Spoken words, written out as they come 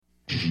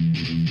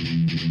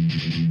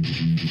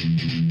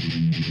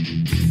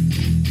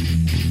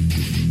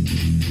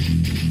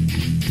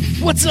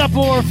What's up,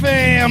 horror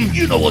fam?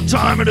 You know what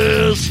time it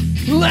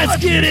is. Let's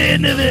get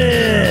into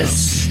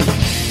this.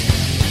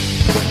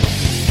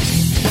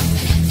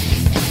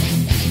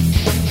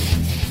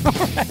 All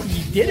right,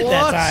 you did it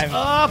that time. What's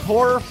up,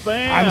 horror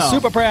fam? I'm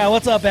super proud.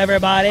 What's up,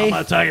 everybody? I'm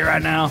going to tell you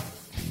right now,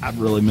 I've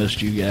really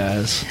missed you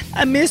guys.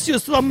 I miss you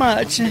so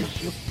much. I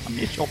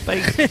miss your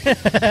face.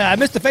 I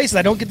miss the faces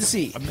I don't get to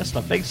see. I miss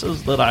the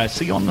faces that I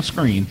see on the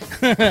screen.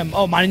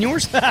 Oh, mine and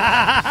yours?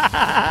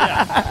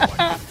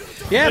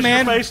 Yeah, miss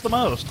man. Your face the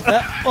most.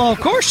 Well, of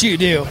course you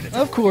do.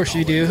 Of course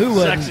you do. Who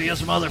wouldn't?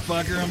 Sexiest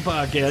motherfucker in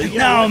podcasting.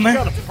 No, man. You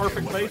got a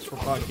perfect face for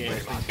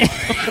podcasting.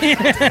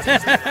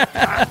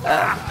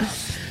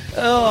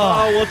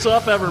 Oh, what's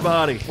up,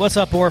 everybody? What's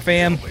up, horror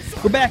fam?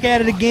 We're back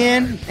at it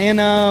again,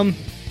 and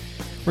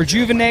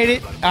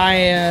rejuvenated.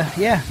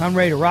 I'm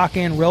ready to rock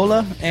and roll.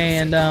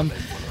 And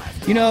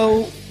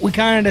we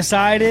kind of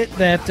decided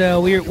that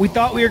we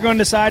thought we were going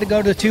to decide to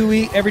go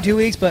to every 2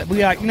 weeks, but we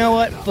got, you know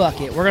what?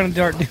 Fuck it. We're going to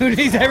start doing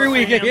these every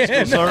week again.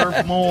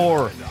 Deserve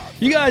more.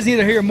 You guys need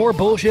to hear more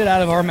bullshit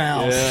out of our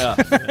mouths. Yeah.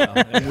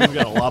 And we've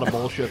got a lot of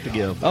bullshit to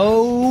give.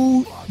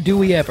 Oh, do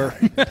we ever?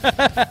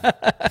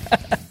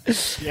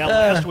 Yeah,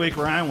 last week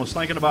Ryan was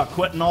thinking about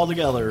quitting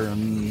altogether,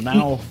 and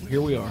now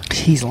here we are.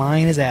 He's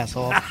lying his ass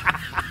off.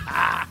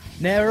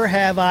 Never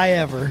have I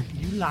ever.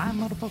 You lying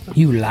motherfucker.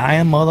 You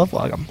lying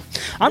motherfucker.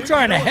 I'm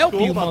trying to what's help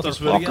cool you, about this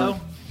motherfucker.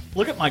 video?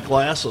 Look at my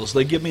glasses.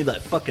 They give me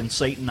that fucking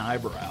Satan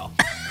eyebrow.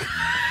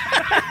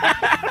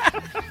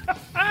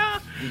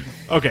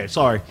 Okay,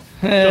 sorry.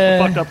 Just the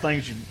fucked up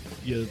things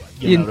you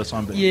notice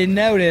on video. You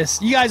notice.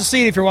 You guys will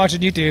see it if you're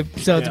watching YouTube,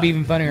 so it's Yeah. be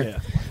even funnier. Yeah.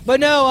 But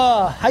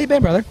no, how you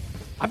been, brother?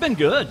 I've been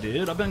good,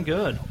 dude. I've been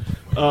good.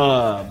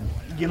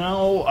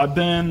 I've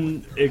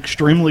been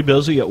extremely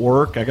busy at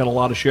work. I got a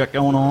lot of shit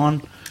going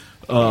on.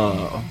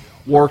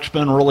 Work's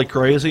been really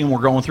crazy, and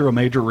we're going through a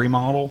major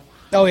remodel.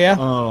 Oh, yeah?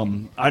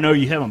 I know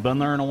you haven't been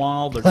there in a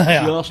while. They're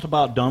Yeah. just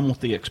about done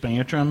with the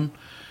expansion.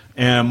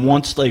 And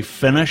once they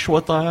finish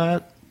with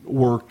that,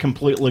 we're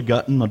completely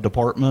gutting the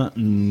department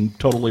and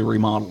totally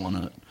remodeling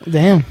it.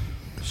 Damn.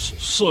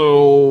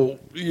 So,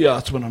 yeah,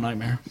 it's been a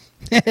nightmare.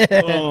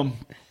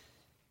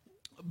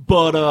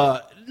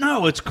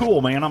 No, it's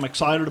cool, man. I'm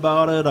excited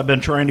about it. I've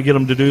been trying to get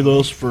them to do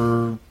this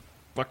for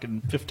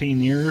fucking 15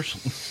 years.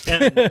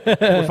 And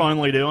we're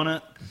finally doing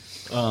it.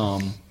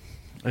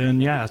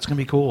 And yeah, it's going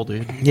to be cool,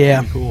 dude.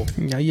 Yeah. It's gonna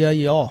be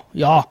cool.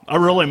 Yeah. I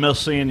really miss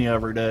seeing you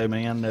every day,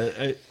 man.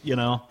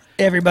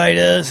 Everybody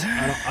does.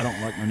 I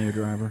don't like my new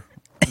driver.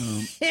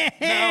 No,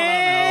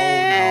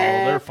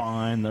 they're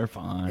fine. They're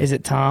fine. Is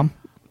it Tom?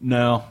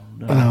 No.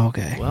 Oh,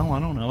 okay. Well, I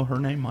don't know. Her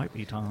name might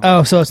be Tom.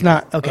 Oh, so it's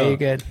not. Okay, you're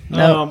good.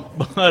 No,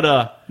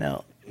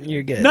 No,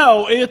 you're good.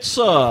 no, it's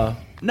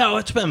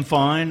been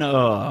fine.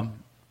 I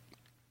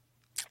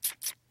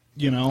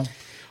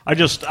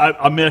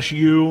miss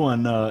you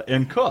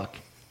and Cook.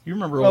 You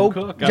remember old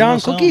Cook? I John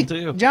miss him, Cookie?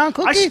 too. John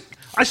Cookie?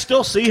 I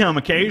still see him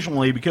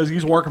occasionally because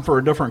he's working for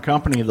a different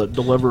company that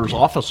delivers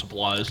office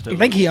supplies to I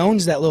think he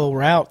owns that little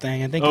route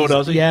thing.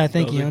 does he? Yeah, I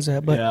think Does he owns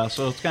that. But yeah,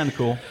 so it's kind of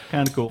cool.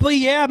 But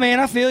yeah, man,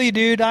 I feel you,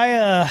 dude.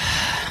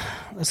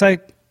 It's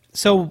like,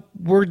 so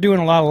we're doing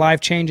a lot of life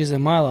changes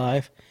in my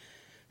life.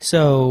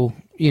 So,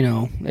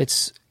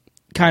 it's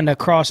kind of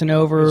crossing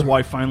over. His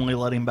wife finally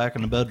let him back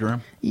in the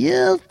bedroom.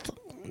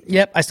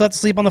 Yep, I still have to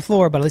sleep on the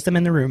floor, but at least I'm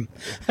in the room.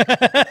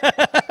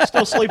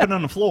 Still sleeping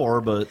on the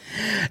floor, but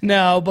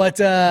No, but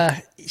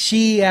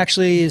she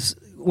actually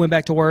went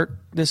back to work.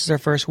 This is her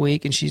first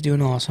week, and she's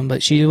doing awesome.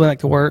 But she went back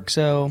to work,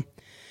 so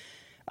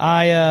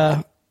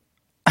I'm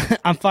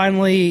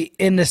finally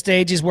in the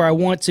stages where I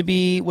want to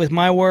be with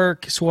my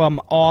work. So I'm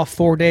off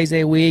 4 days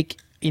a week.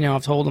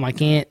 I've told them I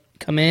can't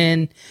come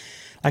in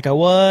like I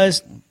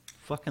was.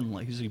 fucking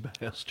lazy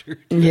bastard.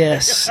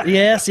 Yes.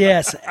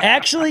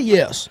 Actually,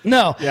 yes.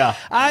 No. Yeah.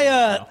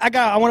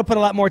 I want to put a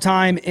lot more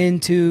time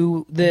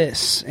into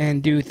this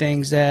and do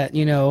things that, I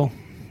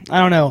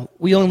don't know.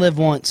 We only live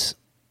once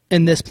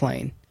in this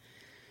plane.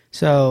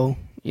 So,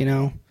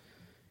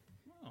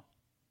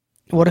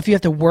 what if you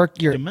have to work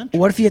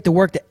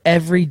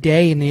every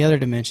day in the other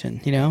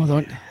dimension?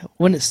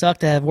 Wouldn't it suck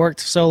to have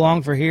worked so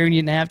long for here and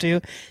you didn't have to?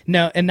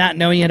 No, and not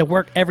knowing you had to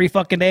work every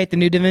fucking day at the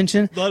new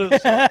dimension? That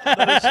is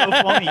so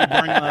funny you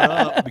bring that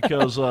up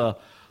because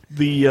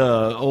the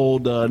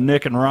old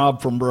Nick and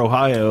Rob from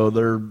Brohio,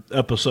 their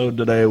episode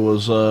today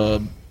was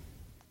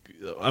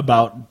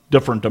about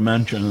different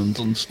dimensions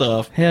and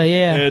stuff. Hell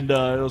yeah. And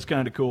it was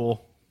kind of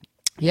cool.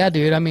 Yeah,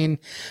 dude.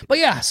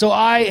 So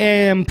I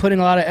am putting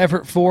a lot of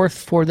effort forth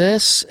for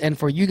this and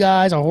for you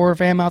guys, our horror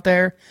fam out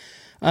there.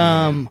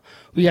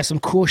 We got some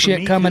cool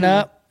shit coming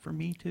up. For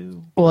me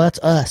too. Well, that's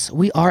us.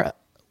 We are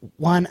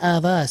one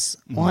of us.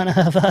 One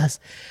of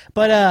us.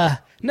 But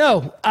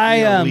no,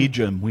 We are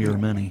legion. We are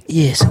many.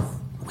 Yes,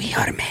 we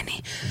are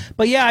many.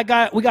 But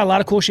yeah, we got a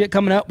lot of cool shit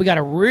coming up. We got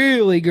a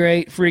really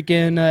great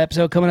freaking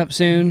episode coming up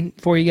soon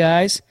for you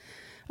guys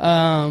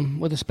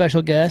with a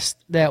special guest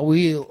that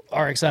we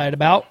are excited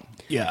about.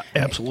 Yeah,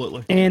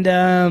 absolutely.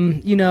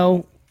 And you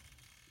know,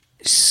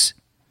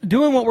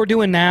 doing what we're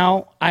doing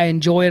now, I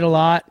enjoy it a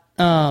lot.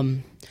 I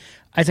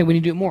think we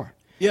need to do it more.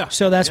 Yeah.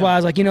 So that's why I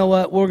was like, you know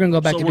what, we're gonna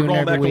go back to doing it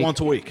every week. To once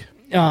a week.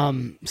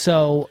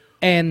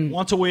 And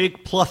Once a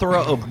week,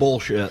 plethora of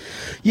bullshit.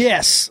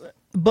 yes,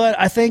 but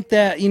I think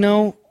that, you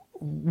know,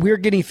 we're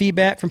getting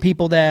feedback from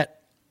people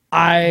that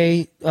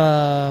I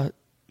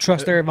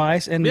trust their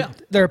advice and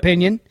their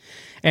opinion,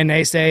 and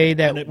they say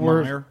that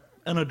we're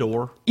and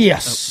adore.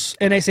 Yes,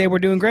 and they say we're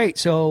doing great.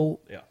 So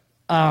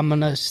I'm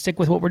gonna stick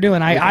with what we're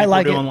doing. I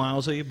like we're doing it.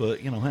 Lousy,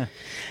 but you know, hey.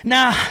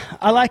 Nah,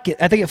 I like it.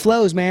 I think it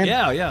flows, man.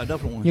 Yeah,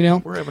 definitely. You know,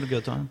 we're having a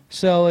good time.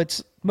 So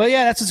but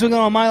yeah, that's what's going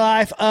on in my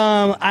life.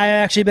 I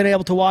actually been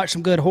able to watch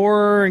some good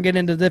horror and get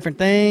into different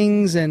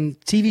things and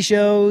TV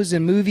shows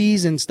and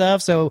movies and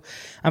stuff. So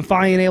I'm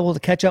finally able to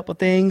catch up with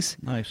things.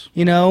 Nice.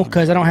 You know,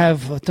 because I don't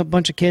have a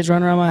bunch of kids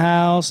running around my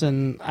house,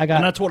 and I got.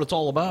 And that's what it's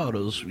all about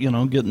is, you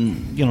know,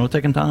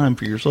 taking time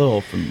for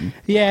yourself. And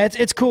yeah,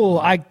 it's cool.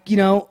 I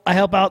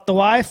help out the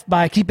wife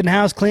by keeping the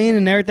house clean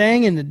and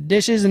everything, and the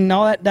dishes and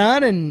all that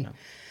done, and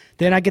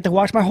then I get to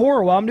watch my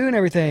horror while I'm doing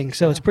everything.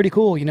 So it's pretty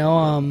cool, you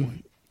know.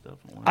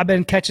 I've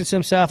been catching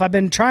some stuff. I've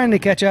been trying to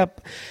catch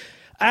up.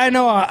 I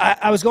know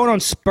I was going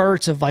on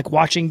spurts of like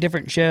watching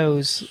different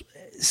shows.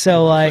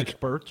 So like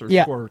spurts or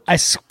squirts? I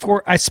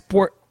spurt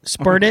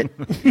it.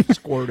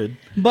 Squirted.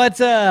 But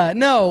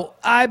no,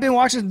 I've been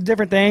watching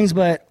different things,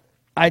 but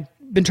I've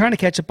been trying to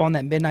catch up on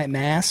that Midnight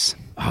Mass.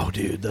 Oh,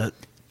 dude,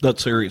 that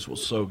series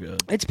was so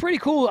good. It's pretty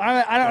cool.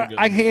 I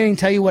can't even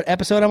tell you what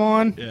episode I'm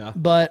on. Yeah.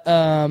 But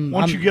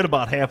once you get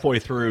about halfway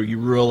through, you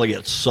really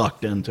get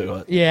sucked into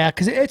it. Yeah,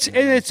 because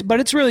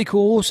it's really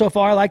cool so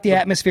far. I like the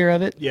atmosphere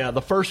of it. Yeah,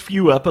 the first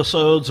few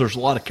episodes, there's a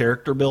lot of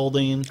character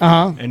building,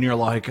 and you're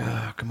like,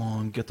 come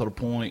on, get to the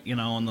point, you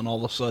know. And then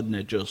all of a sudden,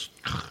 it just,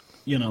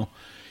 you know,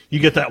 you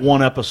get that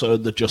one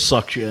episode that just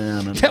sucks you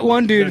in. And that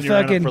one dude then you're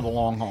in it for the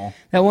long haul.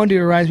 That one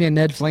dude reminds me of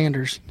Ned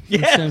Flanders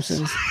from yes.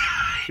 Simpsons.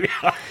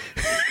 Yeah.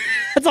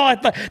 That's all I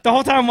thought. The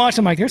whole time I'm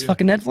watching, I'm like, there's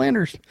fucking Ned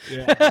Flanders.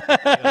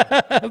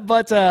 Yeah.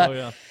 But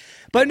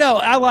no,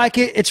 I like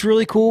it. It's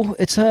really cool.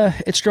 It's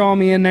drawing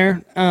me in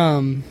there.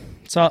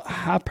 So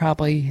I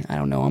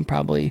don't know. I'm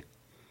probably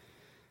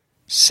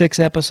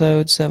 7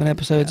 episodes in.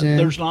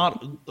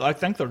 I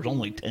think there's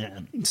only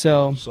 10.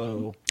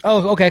 So.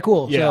 Oh, okay,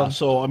 cool. Yeah.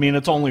 So I mean,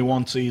 it's only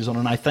one season,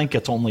 and I think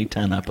it's only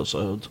 10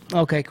 episodes.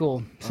 Okay,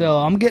 cool. So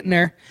I'm getting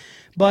there.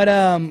 But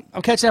I'm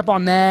catching up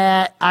on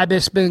that. I've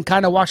just been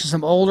kind of watching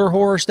some older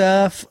horror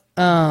stuff.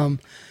 I've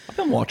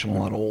been watching a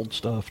lot of old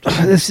stuff, too.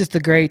 This is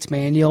the greats,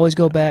 man. You always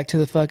go back to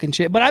the fucking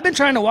shit. But I've been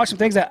trying to watch some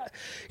things that,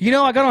 you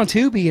know, I got on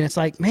Tubi, and it's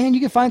like, man, you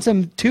can find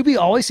some. Tubi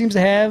always seems to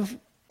have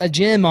a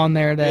gem on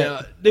there that.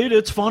 Yeah, dude,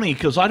 it's funny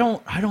because I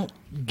don't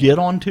get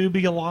on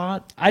Tubi a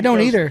lot. I don't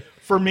either.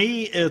 For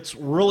me, it's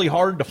really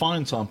hard to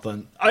find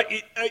something.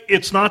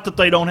 It's not that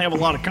they don't have a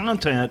lot of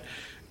content.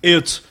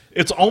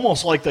 It's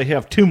almost like they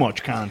have too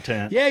much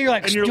content. Yeah, you're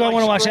like, do I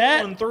want to watch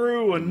that? Scrolling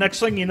through, and next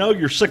thing you know,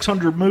 you're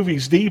 600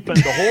 movies deep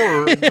into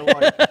horror, and you're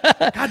like,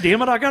 God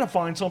damn it, I got to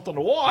find something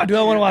to watch. Do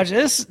I want to watch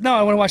this? No,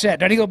 I want to watch that.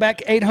 Do I need to go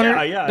back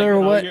 800? Yeah.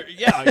 Or what? You're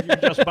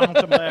just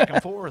bouncing back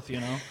and forth, you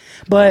know.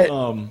 But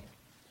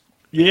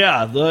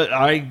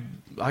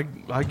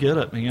I get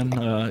it,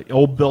 man.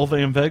 Old Bill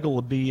Van Vegel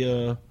would be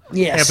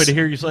happy to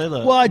hear you say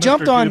that. Well, I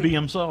jumped on Tubi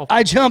himself.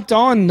 I jumped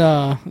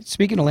on.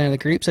 Speaking of Land of the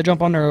Creeps, I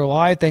jumped on their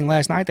live thing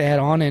last night. They had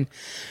on, and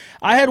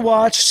I had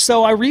watched.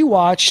 So I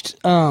rewatched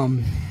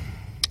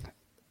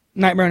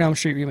Nightmare on Elm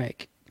Street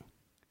remake.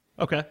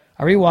 Okay.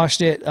 I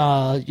rewatched it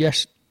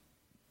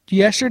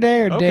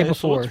yesterday or the day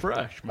before. So it's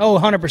fresh. Man. Oh,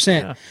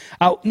 100%.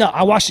 Yeah.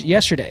 I watched it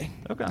yesterday.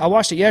 Okay. I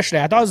watched it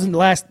yesterday. I thought it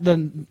was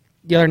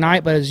the other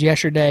night, but it was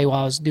yesterday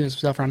while I was doing some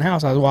stuff around the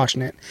house. I was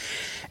watching it.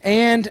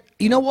 And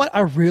you know what? I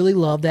really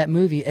love that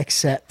movie,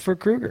 except for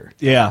Krueger.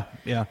 Yeah.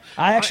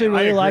 I actually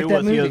really like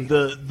that movie.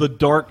 The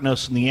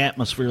darkness and the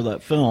atmosphere of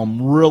that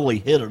film really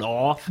hit it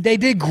off. They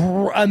did.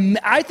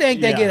 I think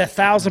they get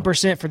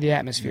 1,000% for the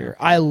atmosphere.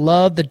 I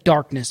love the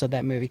darkness of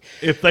that movie.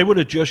 If they would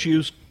have just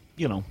used,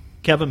 you know,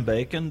 Kevin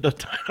Bacon to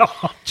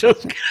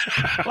just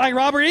like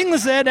Robert Englund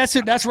said, that's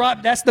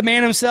the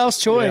man himself's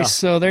choice. Yeah.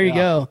 So there you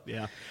go.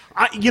 Yeah.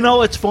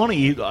 It's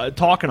funny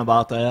talking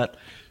about that.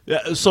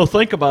 So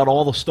think about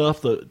all the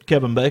stuff that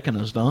Kevin Bacon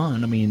has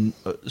done. I mean,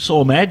 so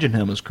imagine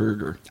him as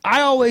Krueger.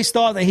 I always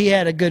thought that he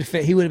had a good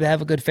fit. He would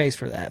have a good face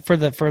for that, for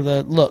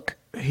the look.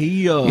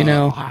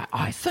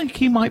 I think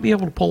he might be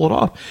able to pull it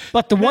off.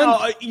 But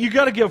you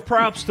got to give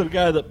props to the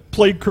guy that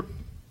played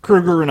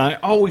Krueger, and I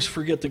always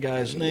forget the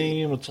guy's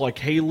name. It's like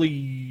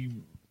Haley.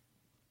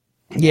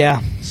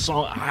 Yeah. He's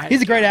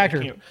a great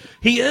actor.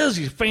 He is.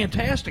 He's a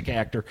fantastic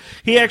actor.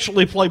 He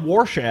actually played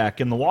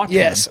Rorschach in The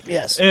Watchmen.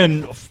 Yes.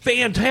 And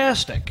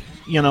fantastic,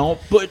 you know,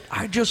 but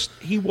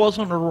he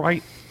wasn't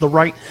the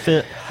right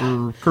fit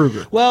for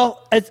Krueger.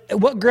 Well,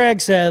 what Greg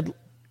said,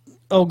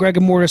 Greg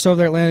and Mortis over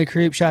there at Land of the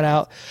Creep, shout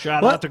out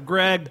to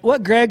Greg.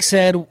 What Greg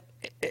said,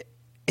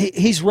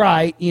 he's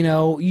right, you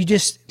know,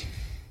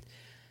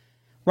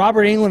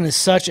 Robert Englund is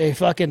such a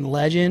fucking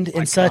legend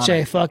and such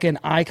a Iconic. fucking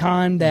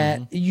icon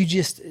that you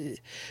just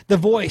the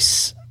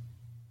voice.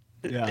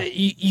 Yeah.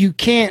 You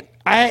can't.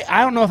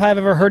 I don't know if I've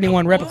ever heard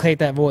anyone replicate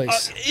that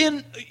voice.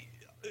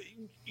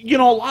 A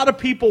lot of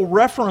people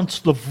reference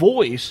the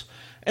voice,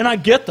 and I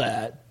get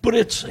that, but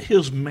it's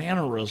his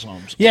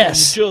mannerisms.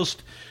 Yes. And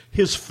just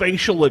his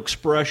facial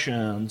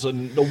expressions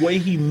and the way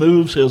he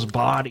moves his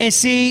body. And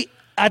see,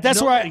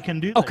 that's where Nobody can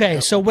do that okay,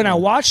 stuff. so when I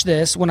watched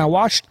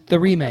the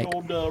remake,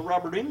 Old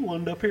Robert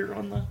Englund up here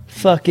on the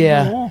fuck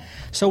yeah. wall.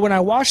 So when I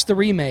watched the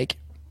remake,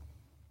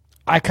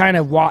 I kind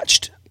of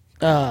watched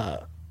the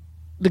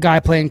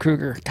guy playing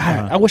Kruger.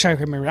 God, I wish I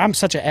could remember. I'm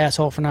such an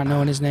asshole for not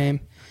knowing his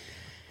name.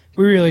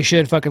 We really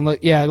should fucking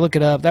look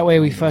it up. That way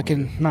we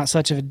fucking not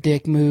such a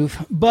dick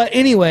move. But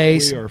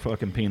anyways, We are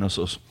fucking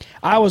penises.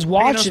 I was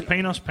watching.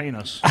 Penis.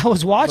 I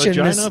was watching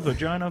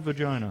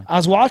Vagina. I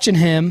was watching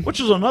him. Which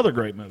is another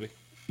great movie.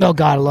 Oh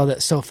God, I love that.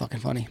 It's so fucking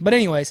funny. But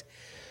anyways,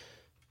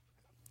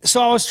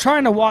 so I was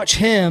trying to watch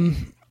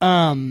him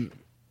and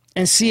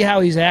see how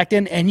he's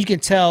acting, and you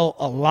can tell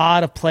a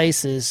lot of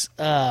places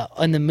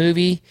in the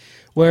movie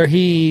where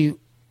he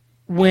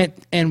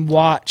went and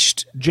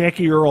watched.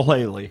 Jackie Earl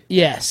Haley.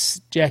 Yes,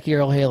 Jackie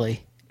Earl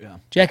Haley. Yeah.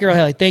 Jackie Earl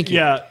Haley. Thank you.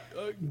 Yeah,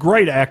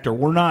 great actor.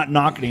 We're not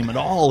knocking him at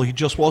all. He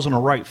just wasn't a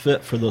right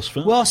fit for this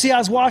film. Well, see, I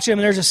was watching him,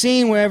 and there's a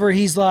scene whenever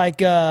he's like,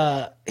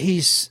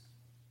 he's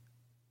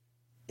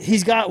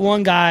got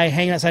one guy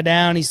hanging upside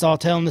down. He's all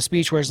telling the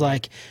speech where it's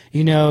like,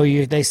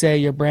 they say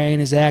your brain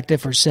is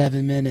active for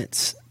 7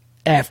 minutes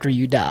after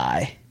you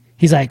die.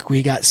 He's like,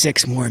 we got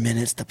 6 more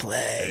minutes to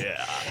play.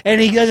 Yeah. And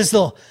he does this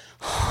little,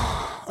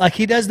 like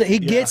he does that. He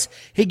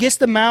gets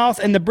the mouth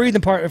and the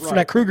breathing part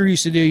that Kruger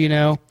used to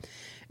do,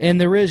 in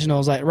the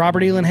originals, like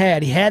Robert Englund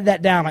had. He had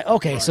that down. Like,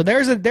 okay, so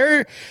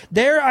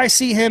there I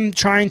see him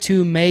trying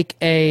to make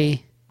it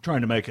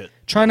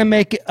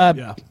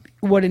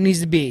what it needs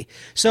to be.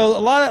 So a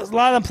lot of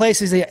the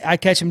places I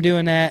catch him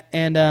doing that,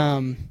 and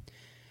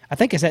I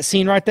think it's that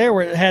scene right there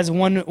where it has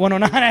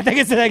 109. I think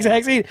it's the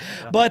exact scene.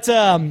 Yeah. But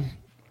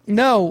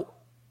no,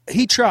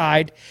 he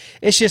tried.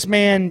 It's just,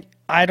 man,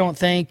 I don't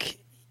think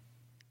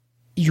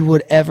you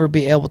would ever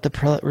be able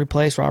to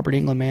replace Robert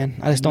Englund, man.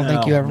 I just don't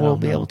think you ever will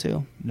be able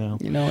to. No.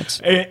 It's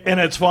and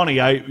it's funny.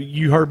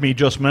 You heard me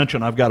just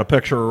mention I've got a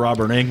picture of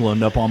Robert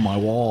Englund up on my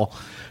wall.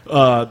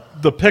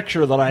 The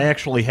picture that I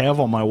actually have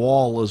on my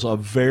wall is a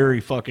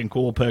very fucking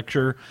cool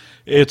picture.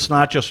 It's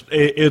not just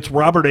it's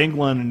Robert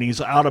Englund and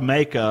he's out of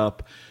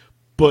makeup,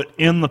 but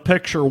in the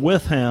picture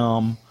with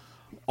him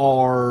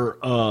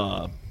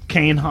are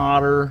Kane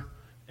Hodder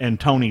and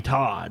Tony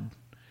Todd.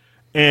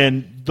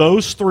 And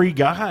those 3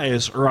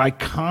 guys are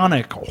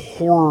iconic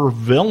horror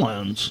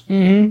villains,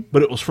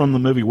 but it was from the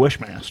movie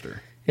Wishmaster.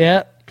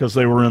 Yeah. Because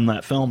they were in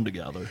that film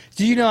together.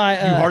 Do you know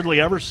you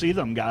hardly ever see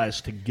them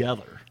guys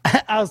together.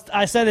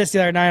 I said this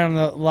the other night on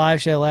the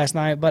live show last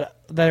night, but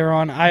they were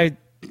on. I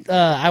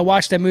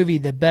watched that movie,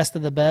 The Best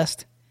of the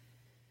Best.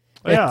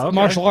 Yeah, okay.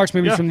 Martial arts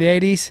movie from the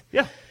 80s.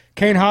 Yeah.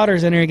 Kane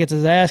Hodder's in there and gets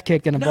his ass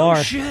kicked in a bar.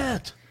 No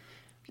shit.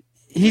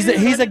 He's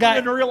the guy. I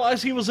didn't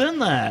realize he was in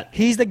that.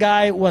 He's the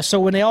guy. So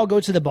when they all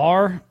go to the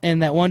bar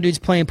and that one dude's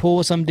playing pool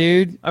with some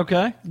dude,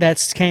 Okay.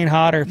 that's Kane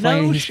Hodder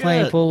playing. No he's shit.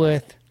 playing pool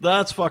with.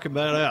 That's fucking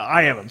badass.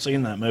 I haven't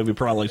seen that movie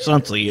probably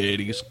since the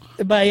 80s.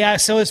 But yeah,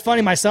 so it's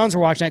funny. My sons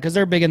were watching that because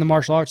they're big into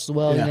martial arts as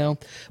well, Yeah.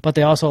 But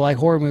they also like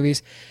horror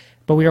movies.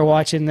 But we were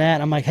watching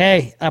that. I'm like,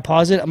 hey, I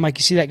pause it. I'm like,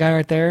 you see that guy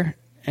right there?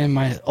 And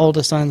my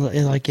oldest son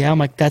is like, yeah. I'm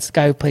like, that's the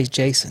guy who plays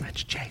Jason.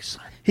 That's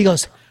Jason. He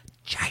goes,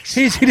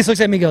 Jason. he just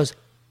looks at me and goes,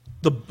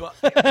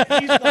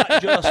 He's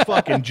not just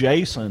fucking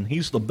Jason.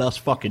 He's the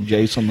best fucking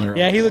Jason there.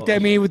 yeah. He looked at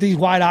me with these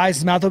wide eyes,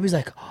 his mouth open. He's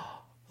like,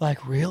 oh,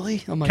 like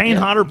really? I'm like, Kane yeah.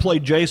 Hodder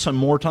played Jason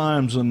more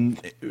times in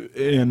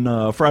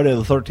Friday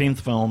the 13th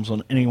films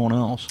than anyone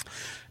else.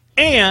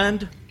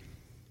 And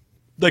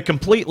they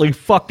completely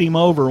fucked him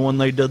over when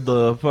they did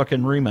the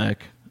fucking remake.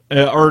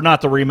 Or not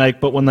the remake,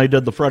 but when they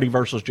did the Freddy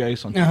versus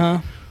Jason.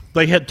 Uh-huh.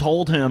 They had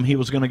told him he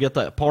was going to get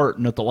that part,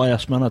 and at the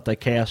last minute they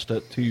cast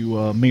it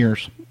to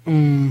Mears.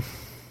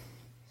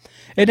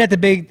 Isn't that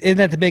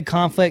the big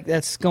conflict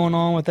that's going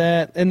on with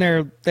that? And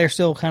they're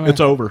still kind of. It's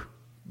over.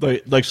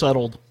 They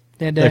settled.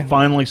 They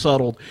finally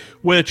settled.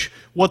 Which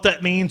what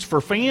that means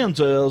for fans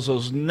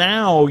is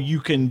now you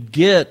can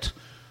get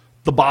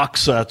the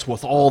box sets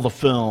with all the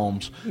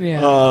films.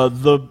 Yeah.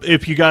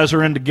 If you guys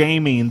are into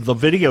gaming, the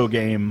video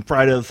game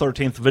Friday the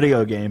 13th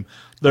video game,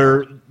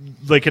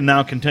 they can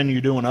now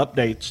continue doing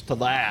updates to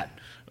that.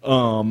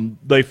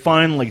 They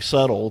finally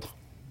settled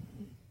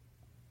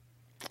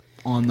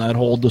on that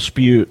whole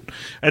dispute,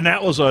 and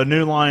that was a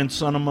New Line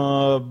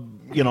Cinema,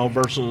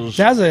 versus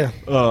That's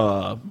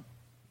a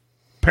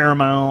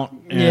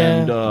Paramount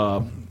and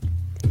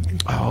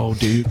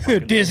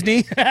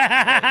Disney.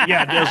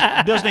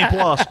 yeah, Disney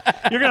Plus.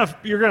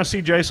 You're gonna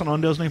see Jason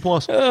on Disney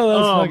Plus.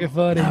 Oh, that's fucking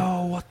funny.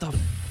 Oh, what the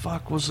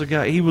fuck was the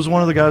guy? He was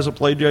one of the guys that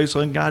played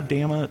Jason. God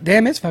damn it!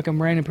 Damn, it's fucking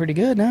raining pretty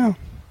good now.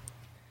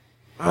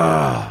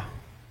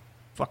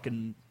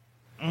 Fucking.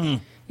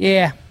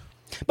 Yeah,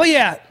 but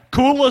yeah,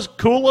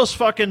 Coolest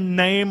fucking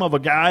name of a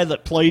guy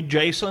that played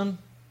Jason?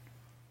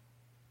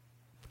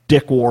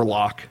 Dick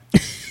Warlock.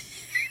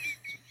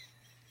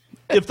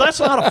 If that's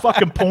not a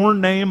fucking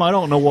porn name, I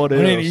don't know what My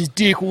is. name is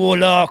Dick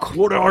Warlock.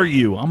 What are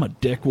you? I'm a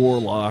Dick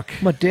Warlock.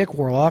 I'm a Dick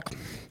Warlock.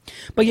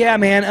 But yeah,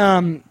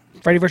 man,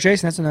 Freddy vs.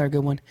 Jason, that's another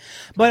good one.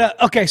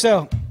 But, okay,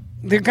 so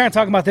they're kind of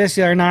talking about this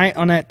the other night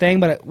on that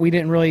thing, but we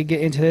didn't really get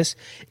into this.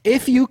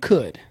 If you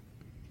could,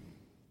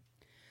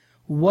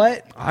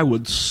 what... I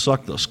would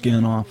suck the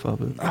skin off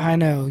of it. I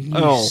know, you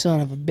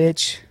son of a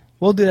bitch.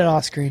 We'll do that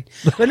off screen.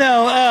 But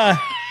no,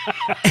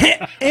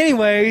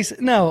 anyways,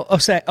 no.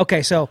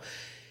 Okay, so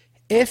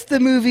if the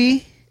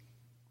movie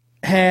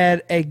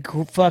had a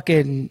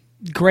fucking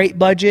great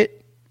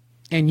budget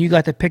and you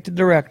got to pick the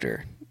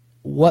director,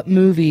 what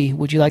movie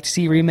would you like to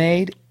see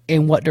remade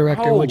and what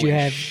director would you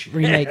have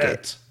remake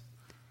it?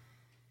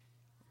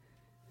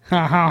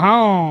 Ha ha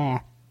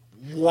ha.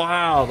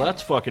 Wow,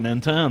 that's fucking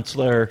intense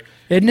there.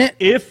 Isn't it?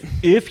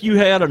 If you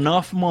had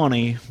enough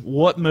money,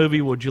 what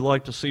movie would you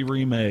like to see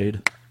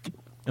remade?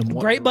 And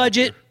what Great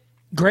budget.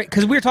 Great,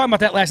 because we were talking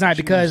about that last night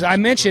because I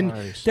mentioned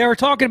Christ. they were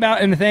talking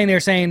about in the thing they were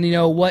saying,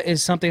 what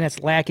is something that's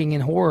lacking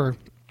in horror.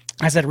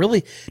 I said,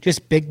 really,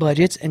 just big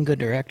budgets and good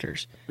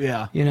directors.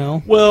 Yeah.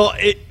 Well,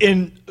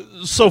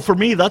 so for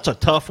me, that's a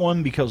tough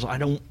one because I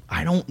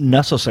don't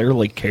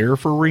necessarily care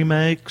for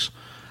remakes.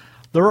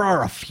 There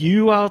are a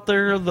few out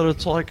there that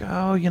it's like,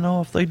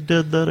 if they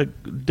did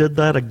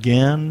that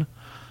again.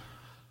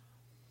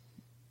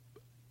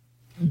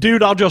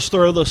 Dude, I'll just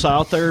throw this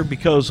out there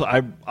because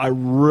I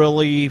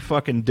really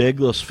fucking dig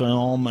this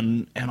film,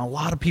 and a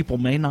lot of people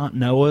may not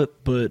know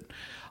it, but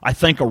I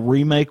think a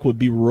remake would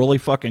be really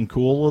fucking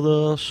cool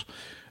with this,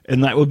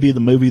 and that would be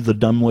the movie The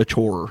Dunwich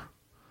Horror.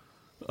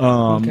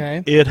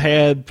 okay. It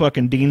had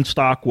fucking Dean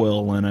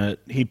Stockwell in it.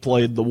 He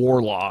played the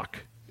warlock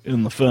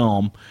in the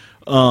film,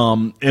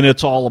 and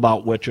it's all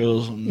about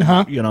witches, and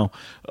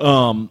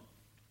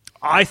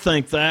I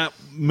think that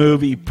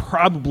movie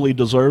probably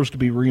deserves to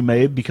be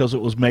remade because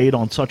it was made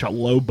on such a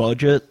low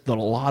budget that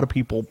a lot of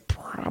people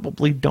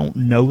probably don't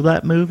know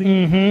that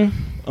movie.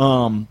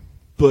 Mm-hmm.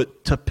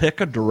 But to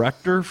pick a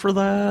director for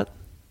that...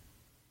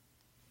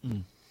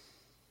 Man,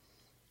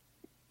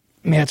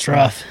 it's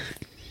rough.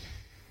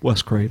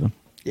 Wes Craven.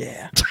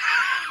 Yeah.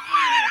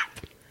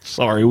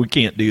 Sorry, we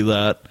can't do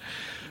that.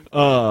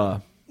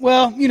 Well,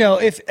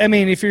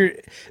 if you're...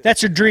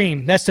 That's your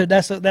dream. That's what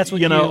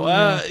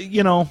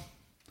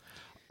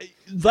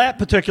that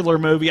particular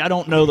movie, I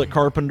don't know that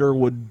Carpenter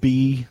would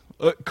be...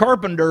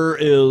 Carpenter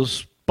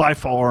is by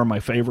far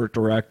my favorite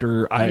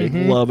director. I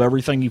love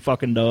everything he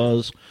fucking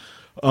does.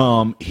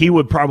 He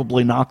would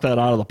probably knock that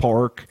out of the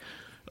park.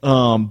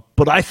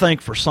 But I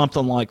think for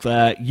something like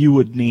that, you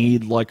would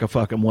need like a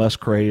fucking Wes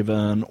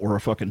Craven or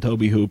a fucking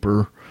Tobe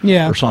Hooper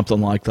or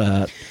something like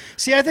that.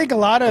 See, I think a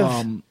lot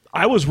of...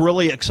 I was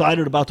really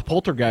excited about the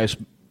Poltergeist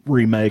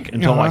remake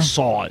until I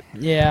saw it.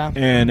 Yeah.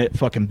 And it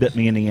fucking bit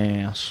me in the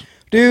ass.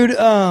 Dude,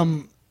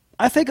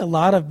 I think a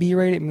lot of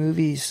B-rated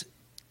movies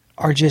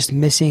are just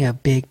missing a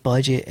big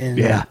budget and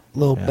a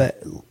little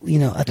bit.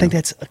 I think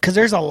that's because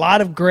there's a lot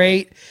of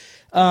great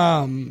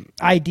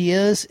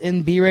ideas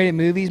in B-rated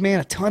movies, man.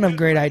 A ton of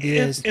great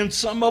ideas, and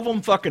some of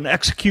them fucking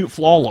execute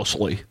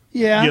flawlessly.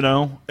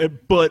 Yeah,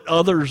 but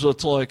others,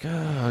 it's like,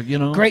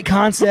 great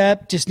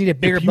concept, just need a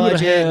bigger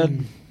budget.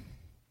 And,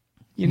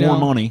 more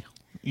money.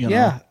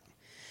 Yeah.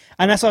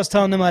 And that's what I was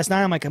telling them last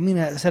night. I'm like,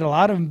 I said a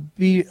lot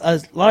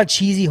of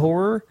cheesy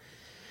horror,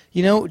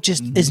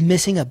 just is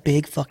missing a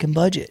big fucking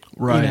budget.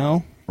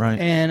 Right. Right.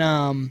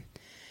 And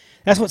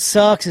that's what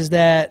sucks is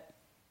that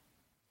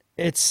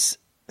it's.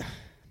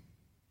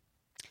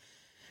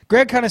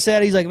 Greg kind of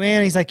said, he's like,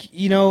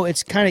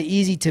 it's kind of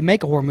easy to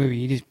make a horror movie.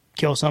 You just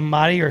kill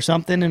somebody or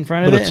something in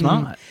front of it. But it's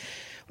not.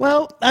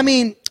 Well,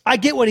 I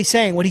get what he's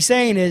saying. What he's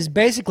saying is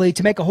basically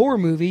to make a horror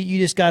movie, you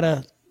just got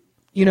to,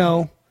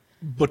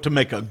 But to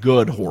make a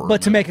good horror.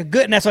 But to make a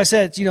good, and that's why I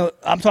said,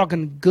 I'm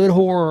talking good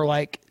horror,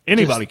 like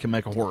anybody can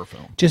make a horror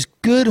film. Just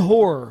good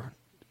horror.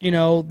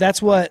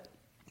 That's what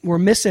we're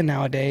missing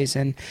nowadays.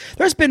 And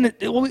there's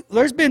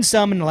been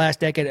some in the last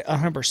decade,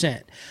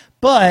 100%.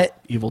 But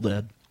Evil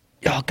Dead.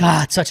 Oh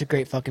God, such a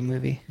great fucking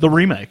movie. The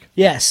remake.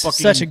 Yes,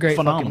 fucking such a great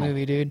phenomenal. fucking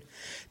movie, dude.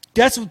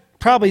 That's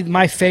probably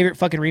my favorite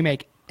fucking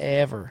remake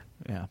ever.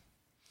 Yeah.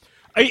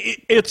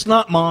 It's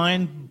not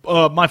mine.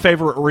 My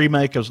favorite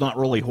remake is not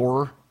really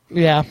horror.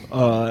 Yeah.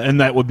 And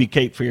that would be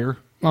Cape Fear.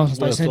 I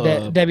was like,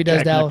 Debbie Does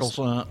Jack Dallas.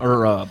 Nicholson,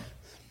 or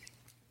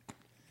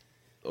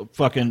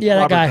fucking that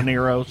Robert guy. De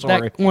Niro.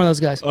 Sorry. One of those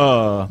guys.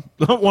 One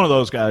of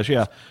those guys,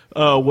 yeah.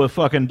 With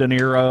fucking De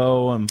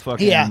Niro and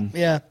fucking...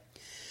 Yeah.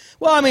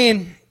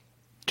 Well,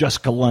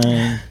 Jessica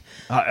Lange.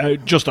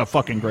 Just a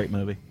fucking great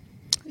movie.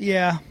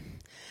 Yeah.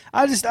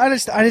 I just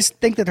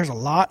think that there's a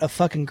lot of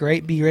fucking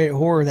great B-rated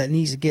horror that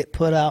needs to get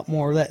put out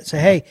more. That say,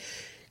 hey,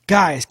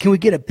 guys, can we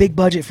get a big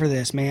budget for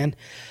this, man?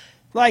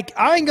 Like,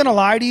 I ain't gonna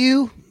lie to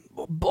you,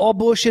 all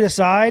bullshit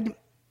aside,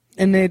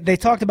 and they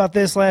talked about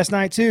this last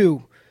night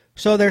too.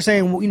 So they're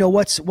saying,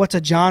 what's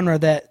a genre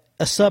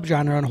a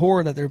subgenre on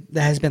horror that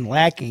has been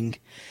lacking,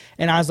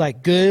 and I was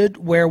like, good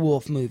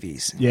werewolf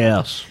movies.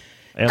 Yes.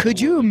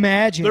 Could you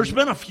imagine? There's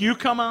been a few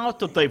come out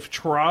that they've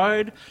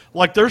tried.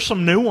 Like, there's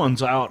some new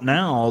ones out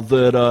now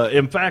that,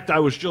 in fact, I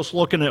was just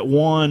looking at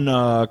one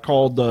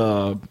called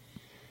Blood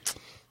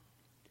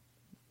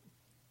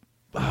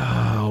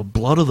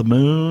of the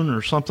Moon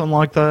or something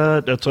like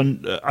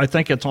that. I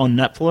think it's on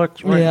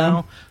Netflix right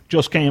now.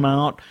 Just came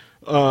out.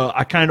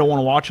 I kind of want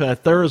to watch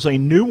that. There is a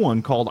new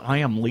one called I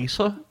Am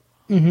Lisa.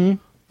 Mm-hmm.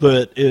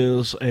 That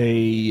is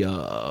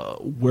a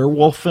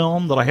werewolf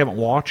film that I haven't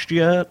watched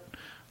yet.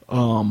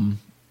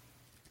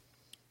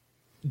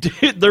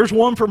 There's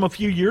one from a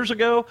few years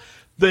ago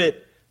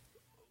that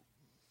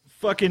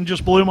fucking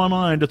just blew my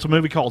mind. It's a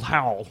movie called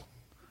Howl.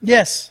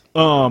 Yes.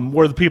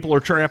 Where the people are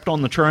trapped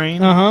on the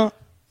train. Uh-huh.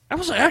 That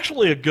was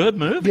actually a good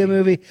movie. Good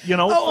movie. You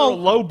know, for a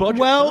low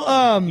budget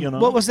film, you know?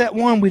 What was that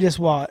one we just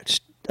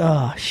watched?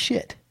 Oh,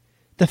 shit.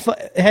 It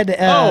had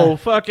to,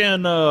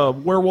 fucking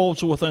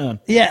Werewolves Within.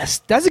 Yes,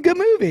 that's a good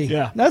movie.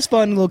 Yeah. That's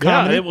fun, little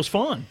comedy. Yeah, it was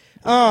fun.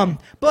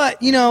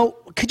 But, you know,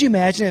 could you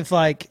imagine if,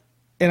 like,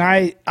 and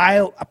I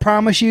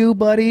promise you,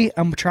 buddy,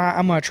 I'm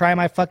going to try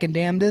my fucking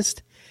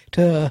damnedest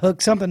to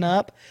hook something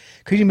up.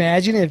 Could you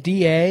imagine if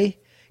DA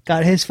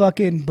got his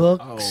fucking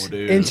books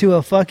into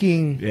a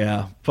fucking...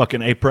 Yeah,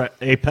 fucking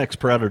Apex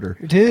Predator.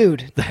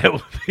 Dude. That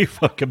would be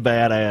fucking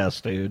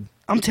badass, dude.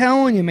 I'm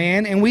telling you,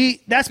 man. And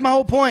that's my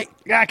whole point.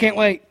 I can't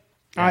wait.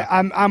 Yeah.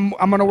 I'm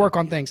going to work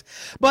on things.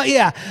 But,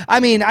 yeah, I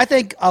mean, I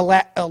think a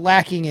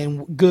lacking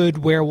in good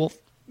werewolf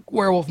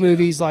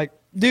movies. Like,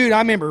 dude, I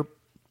remember...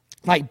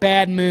 Like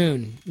Bad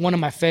Moon, one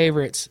of my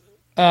favorites.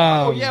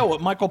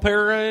 With Michael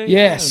Pere?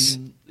 Yes.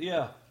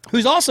 Yeah.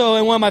 Who's also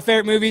in one of my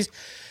favorite movies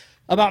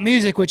about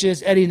music, which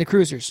is Eddie and the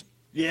Cruisers.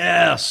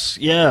 Yes,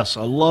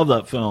 I love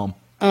that film.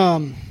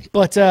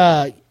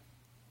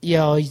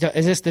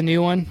 Is this the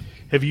new one?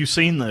 Have you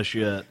seen this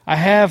yet? I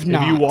have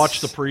not. Have you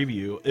watched the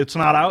preview? It's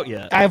not out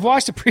yet. I've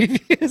watched the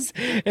previews,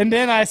 and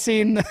then I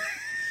seen...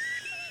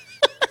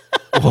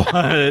 What?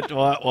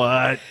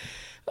 I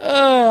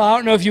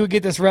don't know if you would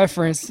get this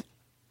reference.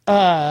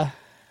 Have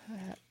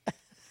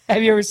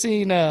you ever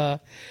seen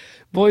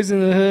Boys in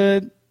the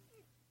Hood?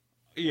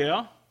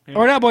 Yeah.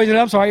 Or not Boys in the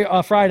Hood, I'm sorry,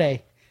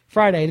 Friday,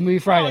 the movie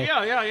Friday.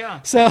 Oh,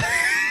 yeah. So,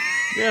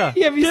 yeah.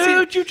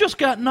 Dude, you just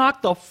got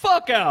knocked the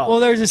fuck out. Well,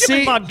 there's a Give scene.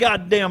 me my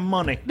goddamn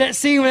money. That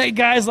scene where that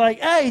guy's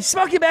like, hey,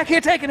 Smokey back here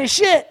taking a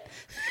shit.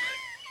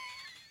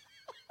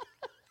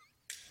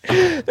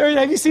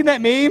 Have you seen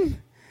that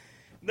meme?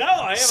 No,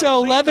 I haven't.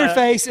 So seen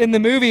Leatherface in the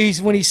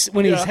movies, when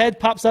his head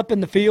pops up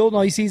in the field and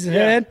all you see is his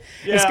head,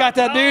 it's got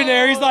that dude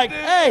there. He's like,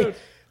 hey,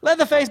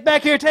 Leatherface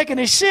back here taking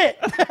his shit.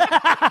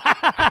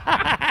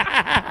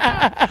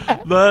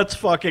 That's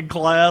fucking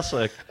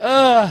classic.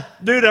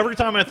 Dude, every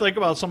time I think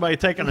about somebody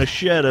taking a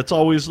shit, it's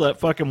always that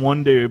fucking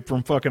one dude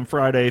from fucking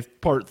Friday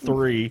Part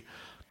 3.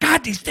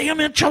 God, these damn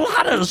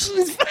enchiladas.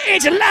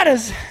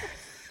 Enchiladas.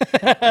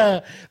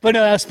 But no,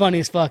 that's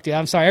funny as fuck, dude.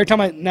 I'm sorry. Every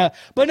time no.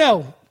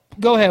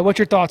 Go ahead. What's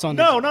your thoughts on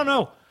this?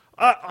 No.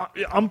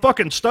 I'm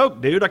fucking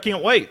stoked, dude. I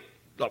can't wait.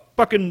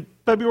 Fucking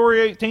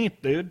February 18th,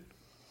 dude.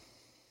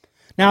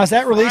 Now, is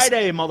that released?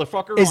 Friday,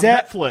 motherfucker, is on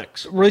that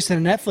Netflix. Released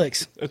on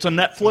Netflix. It's a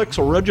Netflix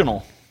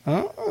original.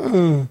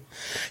 Oh.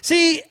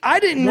 See, I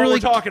didn't what really... we're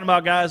talking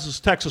about, guys,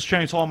 is Texas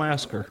Chainsaw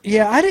Massacre.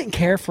 Yeah, I didn't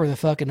care for the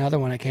fucking other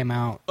one that came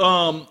out.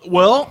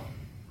 Well,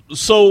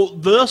 so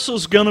this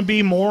is going to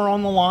be more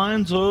on the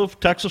lines of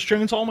Texas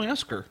Chainsaw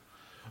Massacre.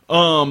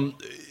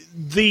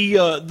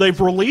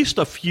 They've released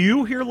a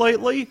few here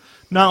lately.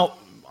 Now,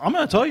 I'm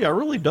going to tell you, I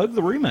really dug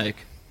the remake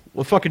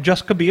with fucking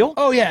Jessica Biel.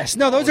 Oh, yes.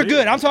 No, those are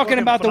good. I'm talking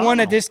about the one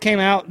that just came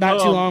out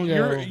not too long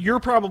ago.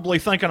 You're probably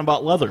thinking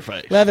about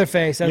Leatherface.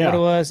 Leatherface, that's what it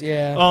was,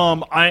 yeah.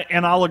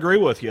 I'll agree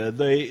with you.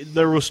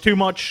 There was too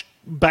much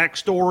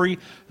backstory.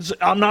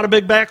 I'm not a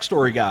big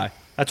backstory guy.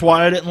 That's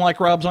why I didn't like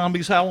Rob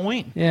Zombie's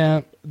Halloween.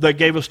 Yeah. They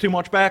gave us too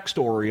much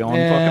backstory on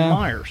fucking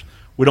Myers.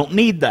 We don't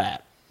need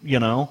that, you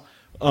know.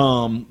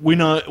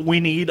 We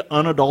need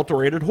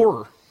unadulterated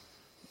horror.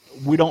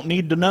 We don't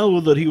need to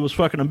know that he was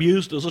fucking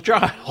abused as a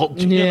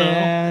child. You know?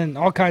 And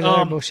all kinds of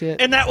other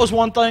bullshit. And that was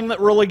one thing that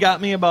really got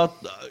me about.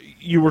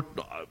 You were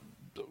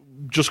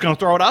just going to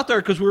throw it out there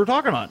because we were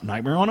talking about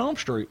Nightmare on Elm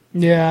Street.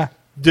 Yeah.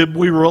 Did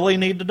we really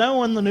need to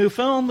know in the new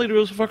film that he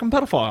was a fucking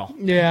pedophile?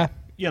 Yeah.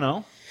 You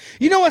know.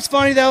 You know what's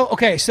funny though?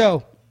 Okay,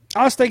 so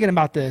I was thinking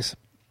about this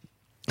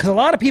because a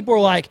lot of people are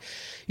like,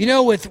 you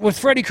know, with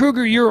Freddy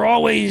Krueger, you're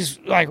always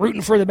like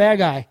rooting for the bad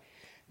guy.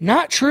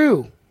 Not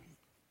true.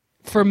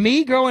 For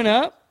me growing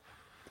up,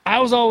 I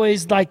was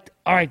always like,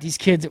 all right, these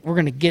kids, we're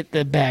going to get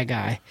the bad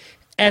guy.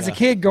 As a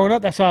kid growing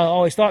up, that's what I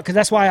always thought, because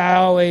that's why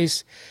I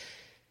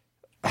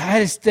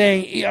had this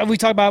thing, we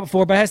talked about it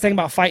before, but I had this thing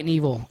about fighting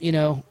evil, you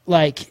know,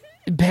 like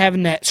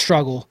having that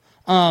struggle.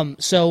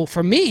 So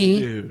for me...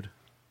 Dude.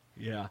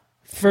 Yeah.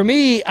 For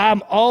me, I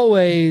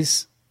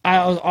was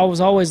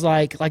always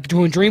like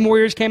when Dream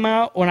Warriors came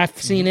out, when I've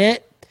seen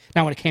it,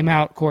 not when it came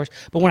out, of course,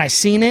 but when I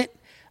seen it,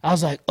 I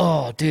was like,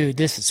 oh, dude,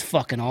 this is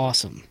fucking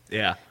awesome.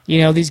 Yeah. You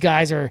know, these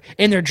guys are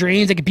in their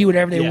dreams. They can be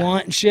whatever they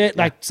want and shit.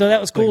 Like, so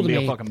that was cool to be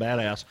me. A fucking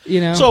badass.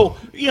 You know? So,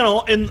 you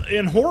know,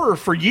 in horror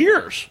for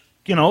years,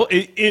 you know,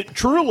 it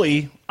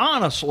truly,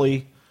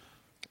 honestly,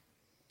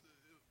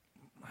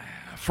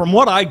 from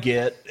what I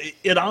get,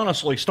 it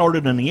honestly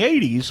started in the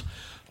 80s.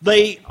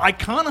 They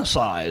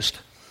iconicized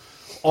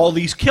all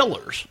these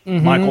killers.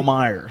 Michael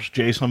Myers,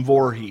 Jason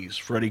Voorhees,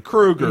 Freddy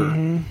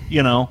Krueger,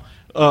 you know,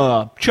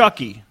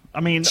 Chucky. I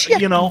mean,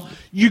 you know,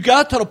 you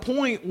got to the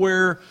point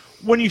where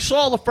when you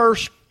saw the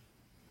first,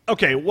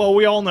 okay, well,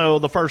 we all know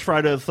the first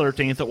Friday the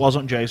 13th, it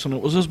wasn't Jason,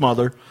 it was his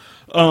mother.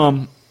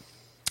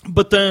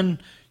 But then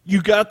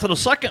you got to the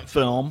second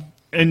film,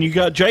 and you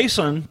got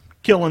Jason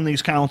killing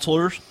these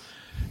counselors,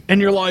 and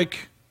you're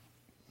like,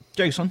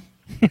 Jason.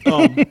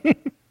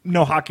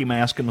 No hockey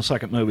mask in the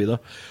second movie, though.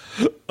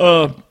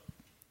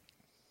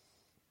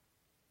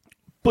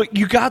 But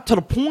you got to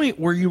the point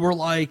where you were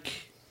like,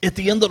 at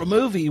the end of the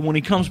movie, when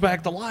he comes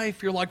back to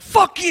life, you're like,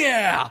 fuck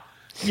yeah!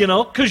 You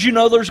know, because you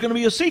know there's going to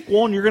be a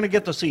sequel, and you're going to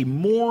get to see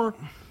more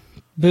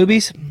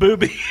boobies.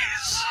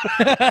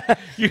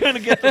 You're going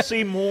to get to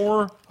see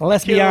more. Well,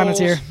 let's be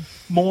honest here.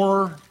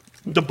 More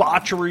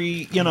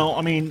debauchery. You know,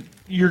 I mean,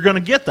 you're going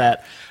to get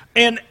that,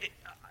 and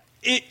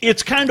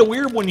it's kind of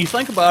weird when you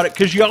think about it,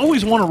 because you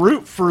always want to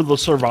root for the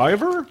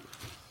survivor,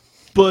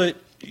 but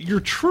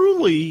you're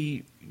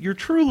truly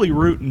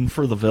rooting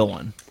for the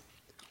villain.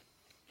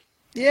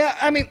 Yeah,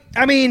 I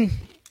mean,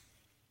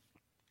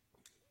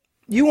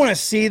 you want to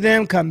see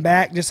them come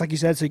back, just like you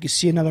said, so you can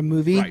see another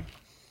movie. Right.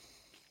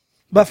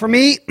 But for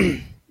me,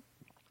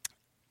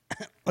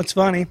 it's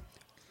funny.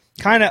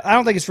 Kind of, I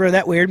don't think it's really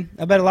that weird.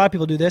 I bet a lot of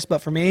people do this, but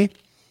for me,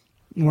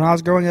 when I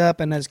was growing up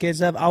and as kids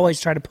stuff, I always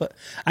try to put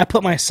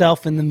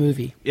myself in the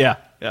movie. Yeah,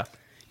 yeah.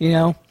 You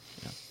know?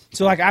 Yeah.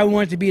 So, like, I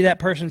wanted to be that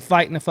person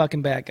fighting the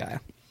fucking bad guy.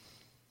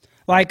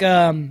 Like,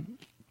 a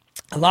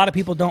lot of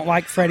people don't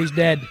like Freddy's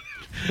Dead.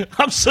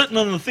 I'm sitting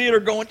in the theater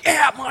going,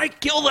 yeah, Mike,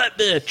 kill that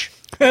bitch.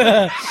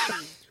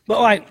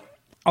 But, like,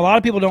 a lot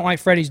of people don't like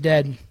Freddy's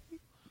Dead.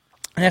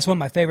 And that's one of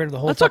my favorite of the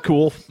whole. That's a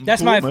cool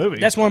movie.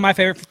 That's one of my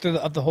favorite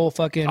of the whole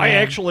fucking.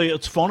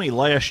 It's funny.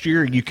 Last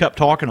year, you kept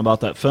talking about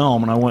that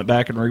film, and I went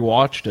back and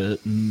rewatched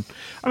it. And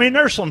I mean,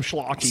 there's some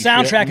schlocky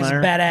soundtrack shit in is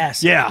there.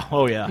 badass. Yeah.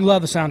 Oh yeah.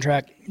 Love the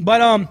soundtrack.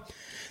 But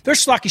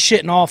there's schlocky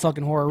shit in all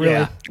fucking horror, really.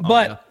 Yeah.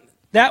 But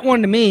that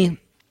one to me,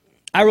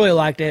 I really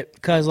liked it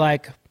because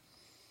like,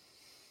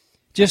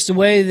 just the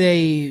way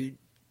they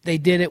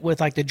did it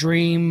with like the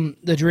dream,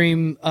 that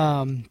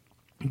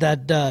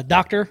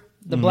doctor.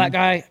 The black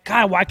guy.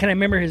 God, why can't I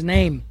remember his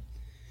name?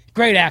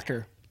 Great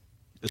actor.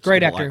 It's great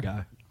the actor. Black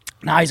guy.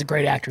 Nah, he's a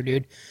great actor,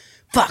 dude.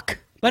 Fuck.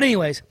 But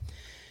anyways,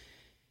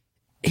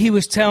 he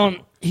was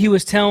telling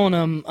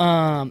them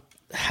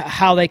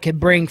how they could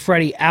bring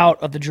Freddy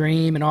out of the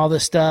dream and all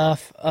this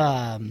stuff.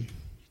 And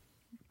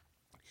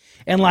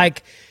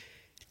like,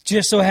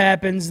 just so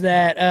happens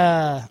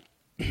that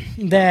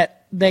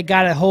that they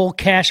got a whole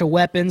cache of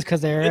weapons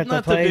because they're Isn't at the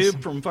that place. the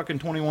dude from fucking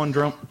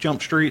 21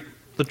 Jump Street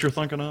that you're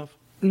thinking of?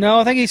 No,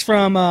 I think he's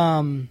from,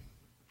 right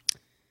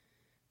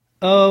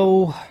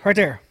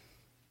there.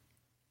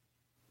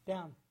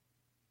 Down.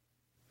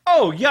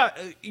 Oh, yeah,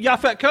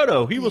 Yaphet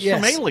Kotto. He was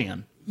from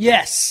Alien.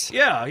 Yes.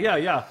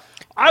 Yeah.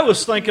 I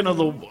was thinking of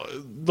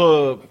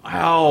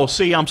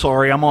I'm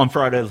sorry. I'm on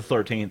Friday the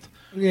 13th.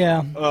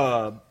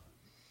 Yeah.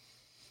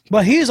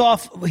 But he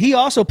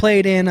also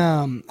played in,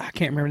 I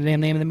can't remember the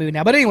damn name of the movie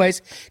now. But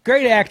anyways,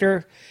 great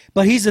actor.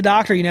 But he's the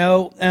doctor, you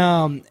know,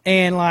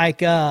 and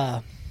like,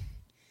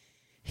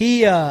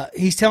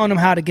 he's telling them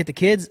how to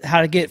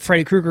get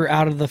Freddy Krueger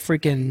out of the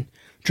freaking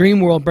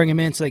dream world, bring him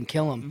in so they can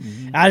kill him.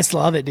 Mm-hmm. I just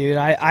love it, dude.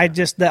 I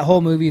just, that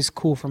whole movie is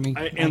cool for me.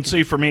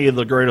 For me,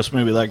 the greatest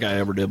movie that guy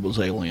ever did was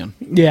Alien.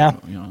 Yeah.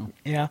 You know.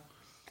 Yeah.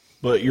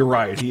 But you're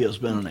right. He has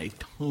been in a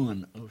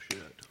ton of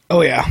shit.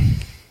 Oh, yeah.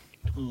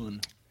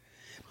 Ton.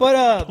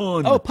 But,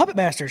 Puppet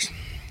Masters.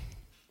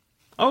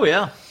 Oh,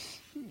 yeah.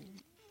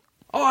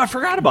 Oh, I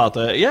forgot about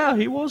that. Yeah,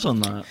 he was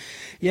on that.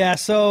 Yeah,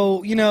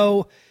 so, you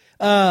know,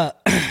 I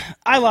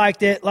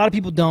liked it. A lot of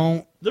people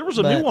don't. There was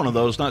a new one of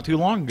those not too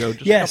long ago,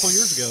 just a couple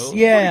years ago.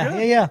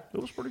 Yeah. It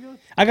was pretty good.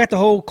 I got the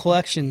whole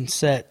collection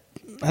set.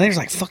 I think there's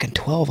like fucking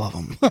 12 of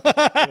them.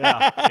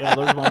 yeah,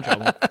 there's a bunch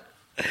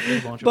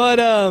of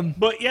them.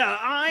 But yeah,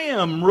 I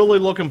am really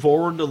looking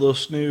forward to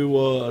this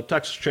new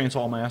Texas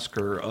Chainsaw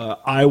Massacre.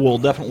 I will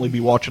definitely be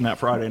watching that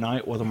Friday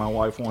night, whether my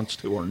wife wants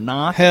to or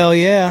not. Hell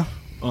yeah.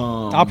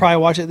 I'll probably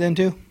watch it then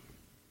too.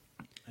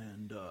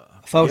 And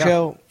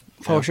show.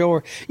 For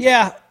sure.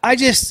 Yeah,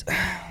 like I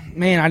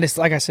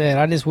said,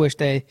 I just wish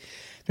there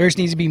just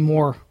needs to be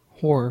more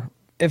horror.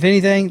 If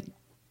anything,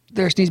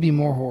 there just needs to be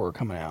more horror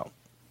coming out.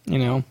 You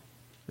know?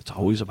 It's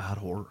always about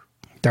horror.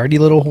 Dirty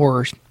little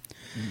horrors.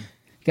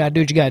 Gotta do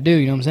what you gotta do,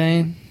 you know what I'm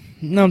saying?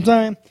 You know what I'm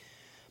saying?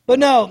 But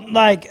no,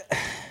 like,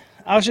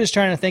 I was just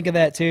trying to think of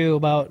that too,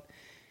 about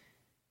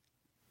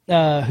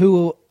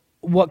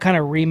what kind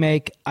of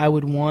remake I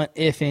would want,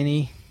 if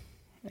any.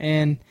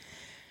 And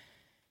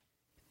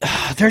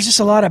there's just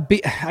a lot of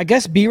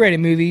B-rated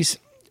movies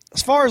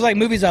as far as like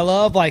movies I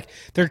love, like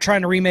they're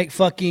trying to remake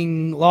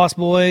fucking Lost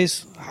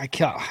Boys.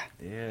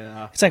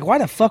 Yeah. It's like, why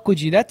the fuck would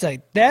you?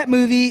 That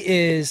movie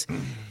is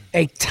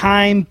a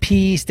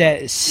timepiece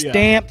that is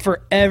stamped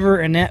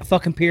forever in that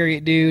fucking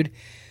period, dude.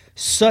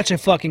 Such a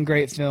fucking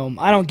great film.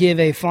 I don't give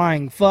a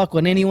flying fuck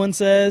what anyone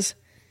says.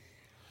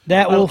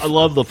 I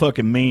love the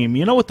fucking meme.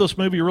 You know what this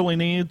movie really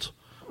needs?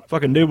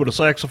 Fucking dude with a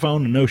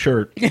saxophone and no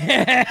shirt.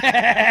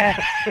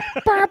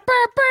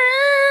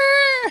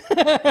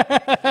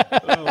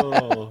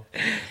 Oh.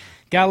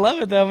 Gotta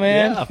love it though,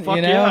 man. Yeah, fuck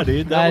yeah,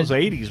 dude. That was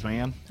 80s,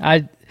 man.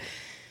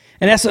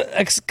 And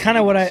that's kind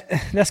of what I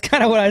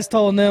was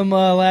telling them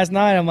last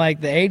night. I'm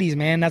like, the 80s,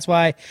 man. That's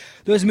why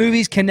those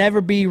movies can never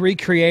be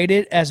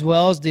recreated as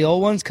well as the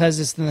old ones because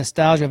it's the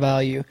nostalgia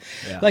value.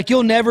 Yeah. Like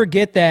you'll never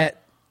get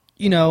that,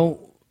 you know,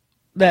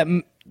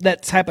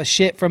 that type of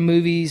shit from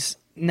movies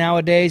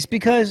nowadays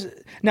because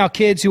now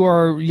kids who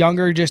are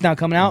younger, just now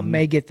coming out,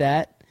 may get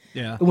that.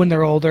 Yeah. When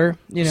they're older,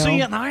 you know.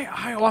 See, and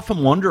I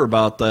often wonder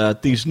about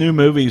that. These new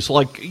movies,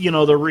 like, you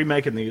know, they're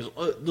remaking these.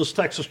 This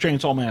Texas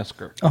Chainsaw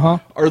Massacre. Uh-huh.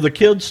 Are the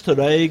kids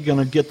today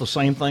going to get the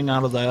same thing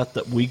out of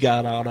that we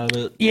got out of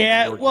it?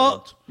 Yeah,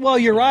 well,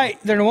 you're right.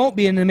 There won't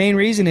be, and the main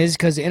reason is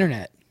because of the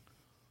internet.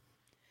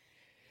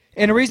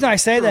 And the reason I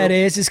say that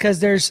is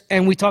because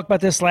and we talked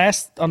about this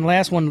on the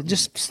last one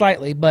just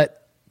slightly,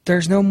 but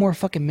there's no more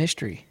fucking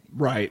mystery.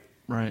 Right.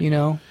 You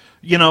know?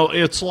 You know,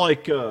 it's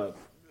like...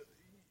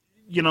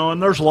 you know,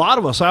 and there's a lot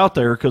of us out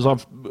there because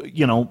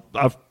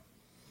I've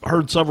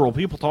heard several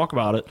people talk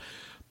about it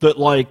that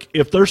like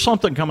if there's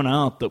something coming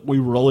out that we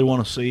really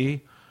want to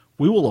see,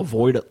 we will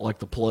avoid it like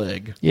the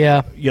plague.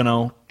 Yeah. You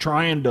know,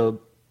 trying to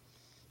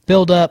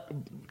build up,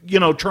 you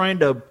know, trying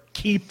to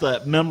keep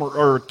that memory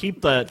or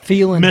keep that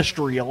feeling,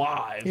 mystery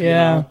alive.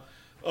 Yeah. You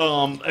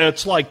know?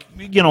 It's like,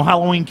 you know,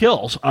 Halloween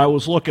Kills. I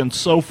was looking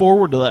so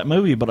forward to that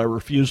movie, but I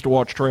refused to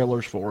watch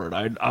trailers for it.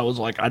 I was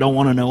like, I don't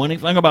want to know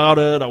anything about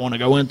it. I want to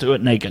go into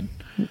it naked,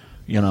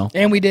 you know.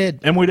 And we did.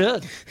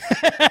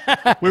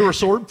 We were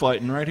sword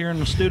fighting right here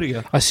in the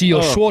studio. I see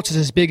your shorts is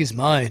as big as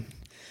mine.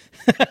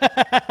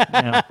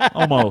 Yeah,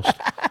 almost.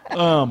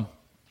 But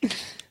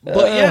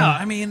yeah,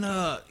 I mean,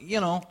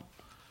 you know,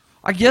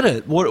 I get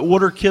it.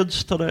 What are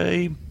kids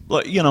today?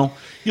 You know,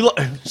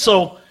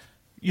 so...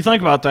 You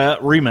think about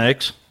that,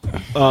 remakes.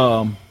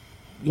 One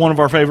of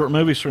our favorite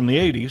movies from the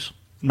 80s,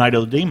 Night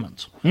of the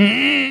Demons.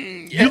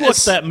 Yes. You look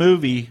at that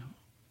movie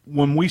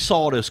when we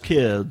saw it as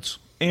kids,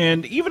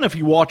 and even if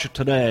you watch it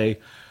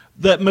today,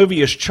 that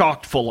movie is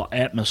chock full of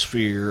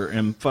atmosphere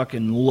and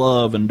fucking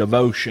love and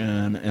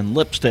devotion and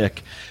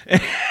lipstick.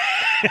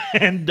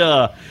 And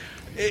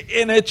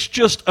it's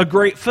just a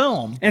great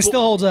film. And it still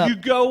holds up. You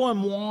go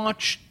and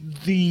watch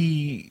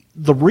the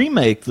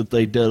remake that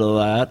they did of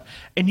that,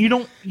 and you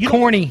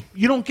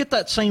don't get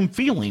that same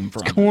feeling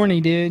from it.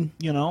 Corny, dude.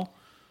 You know,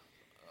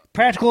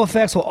 practical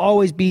effects will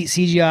always beat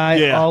CGI.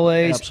 Yeah,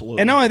 always.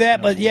 Absolutely. And not only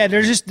that, but yeah,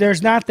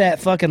 there's not that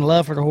fucking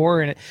love for the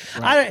horror in it.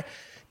 Right.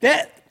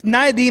 That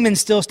Night of the Demons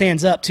still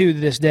stands up to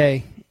this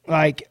day.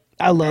 Like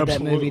I love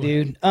that movie,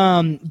 dude.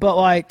 But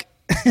like,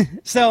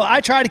 so I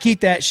try to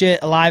keep that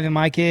shit alive in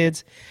my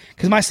kids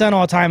because my son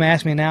all the time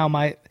asks me now.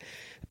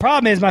 The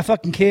problem is my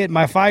fucking kid,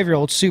 my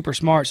 5-year-old's super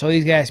smart, so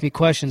he's asking me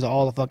questions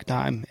all the fucking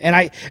time.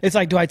 And it's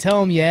like, do I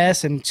tell him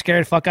yes and scare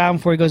the fuck out of him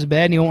before he goes to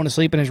bed and he won't want to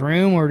sleep in his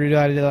room, or do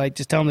I like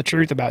just tell him the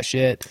truth about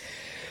shit?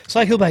 So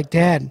like he'll be like,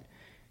 Dad,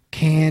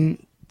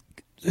 can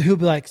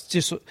a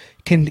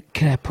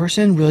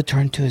person really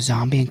turn into a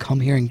zombie and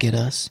come here and get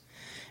us?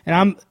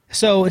 And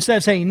so instead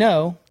of saying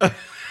no,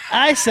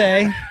 I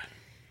say,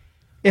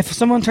 if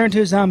someone turned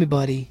to a zombie,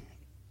 buddy,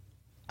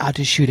 I'll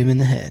just shoot him in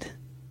the head.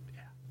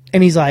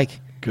 And he's like,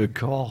 good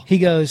call. He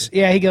goes,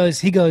 yeah,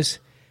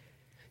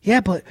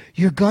 but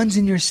your gun's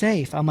in your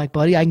safe. I'm like,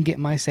 buddy, I can get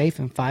my safe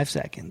in 5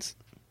 seconds.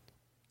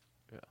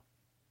 Yeah.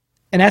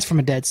 And that's from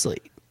a dead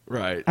sleep.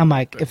 Right. I'm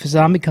like, if a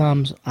zombie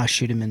comes, I'll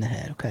shoot him in the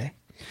head, okay?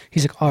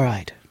 He's like, all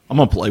right. I'm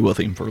going to play with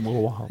him for a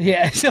little while.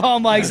 Yeah, so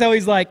I'm like, so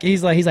he's like,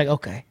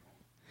 okay.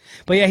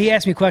 But yeah, he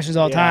asks me questions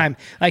all the time.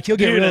 Like he'll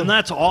get and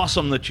that's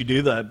awesome that you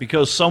do that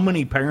because so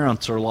many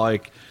parents are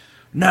like,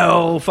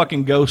 no,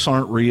 fucking ghosts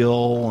aren't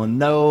real, and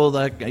no,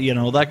 that, you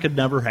know, that could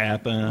never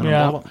happen.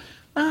 Yeah. Blah, blah.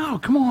 No,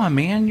 come on,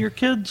 man. Your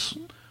kids,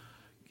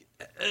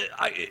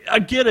 I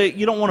get it.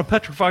 You don't want to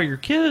petrify your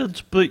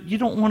kids, but you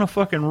don't want to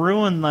fucking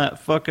ruin that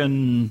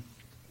fucking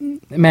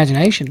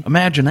imagination,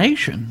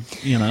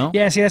 you know?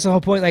 Yeah, see, that's the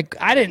whole point. Like,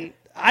 I didn't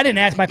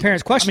ask my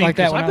parents questions like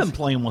that. I've been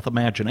playing with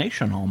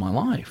imagination all my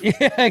life.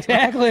 Yeah,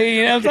 exactly.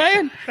 You know what I'm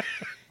saying?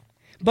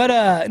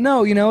 But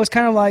no, you know, it's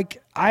kind of like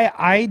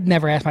I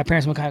never asked my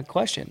parents what kind of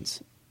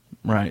questions.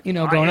 Right. You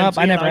know, growing up,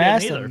 I never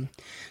asked them.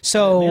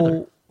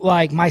 So,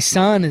 like, my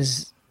son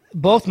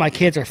both my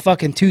kids are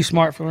fucking too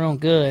smart for their own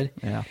good.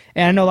 Yeah.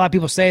 And I know a lot of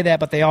people say that,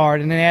 but they are.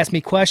 And they ask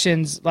me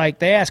questions, like,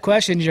 they ask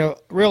questions, you know,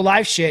 real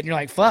life shit, and you're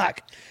like,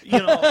 fuck. You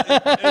know,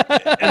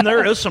 and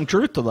there is some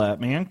truth to that,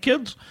 man.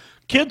 Kids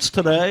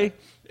today,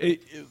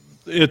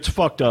 it's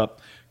fucked up.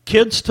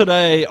 Kids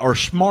today are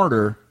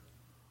smarter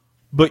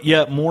but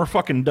yet more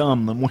fucking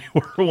dumb than we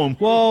were when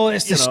Well,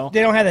 it's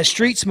they don't have the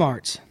street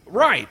smarts.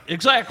 Right,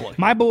 exactly.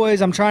 My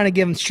boys, I'm trying to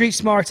give them street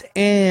smarts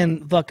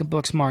and fucking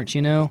book smarts,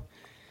 you know?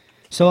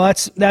 So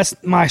that's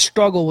my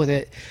struggle with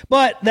it.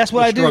 But that's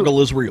what I do. The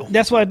struggle is real.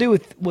 That's what I do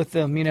with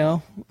them, you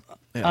know?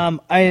 Yeah.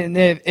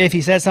 If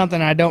he says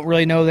something I don't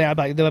really know that, I'm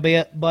like,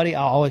 buddy,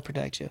 I'll always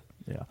protect you.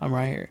 Yeah. I'm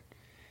right here.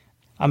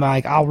 I'm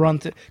like, I'll run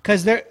through,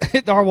 because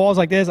our wall's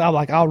like this. I'm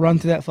like, I'll run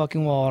through that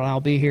fucking wall and I'll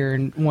be here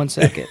in 1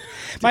 second.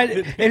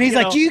 And he's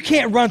like, you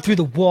can't run through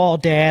the wall,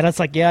 Dad. I was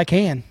like, yeah, I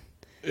can.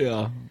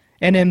 Yeah.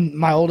 And then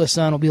my oldest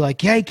son will be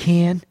like, yeah, he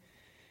can.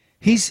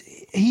 He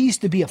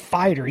used to be a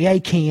fighter. Yeah, he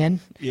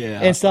can.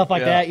 Yeah. And stuff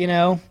like that, you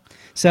know.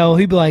 So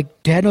he'd be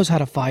like, Dad knows how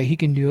to fight. He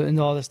can do it and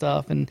all this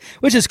stuff, and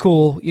which is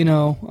cool, you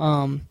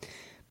know.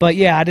 But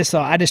yeah, I just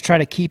try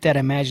to keep that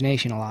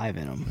imagination alive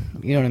in him.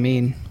 You know what I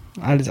mean?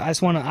 I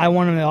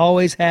want him to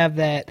always have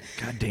that.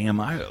 God damn,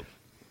 I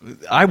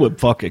would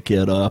fuck a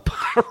kid up.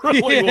 I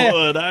really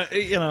would.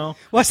 You know.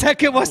 What's that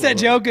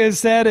joke it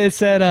said?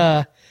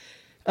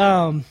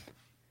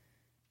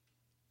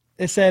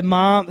 It said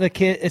Mom, the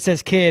kid, it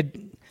says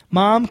kid,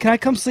 Mom, can I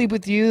come sleep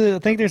with you? I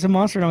think there's a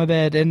monster on my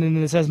bed. And then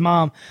it says,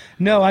 Mom,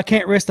 no, I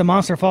can't risk the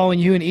monster following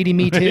you and eating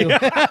me too.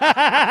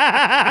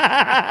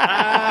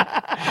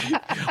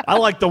 I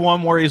like the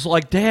one where he's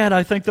like, Dad,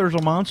 I think there's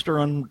a monster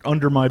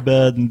under my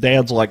bed. And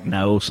Dad's like,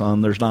 no,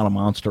 son, there's not a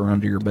monster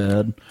under your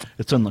bed.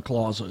 It's in the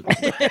closet.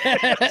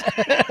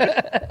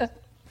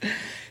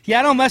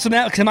 Yeah, I don't mess with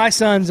that because my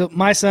son,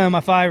 my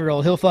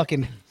 5-year-old,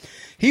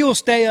 he will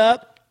stay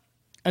up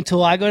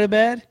until I go to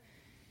bed.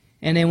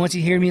 And then once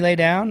he hears me lay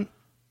down,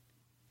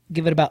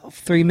 give it about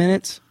 3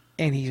 minutes,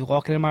 and he's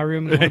walking in my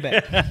room and going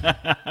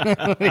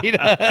to bed. He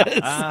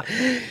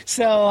does.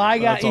 So I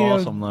got, That's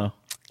awesome, though.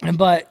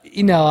 But,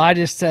 you know, I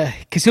just,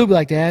 because he'll be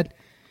like, Dad,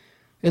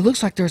 it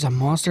looks like there's a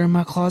monster in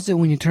my closet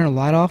when you turn the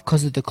light off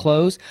because of the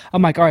clothes.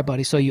 I'm like, all right,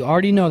 buddy, so you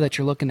already know that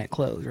you're looking at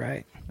clothes,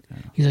 right? Yeah.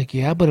 He's like,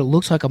 yeah, but it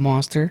looks like a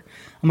monster.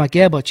 I'm like,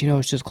 yeah, but, you know,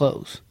 it's just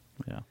clothes.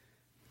 Yeah.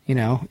 You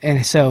know,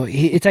 and so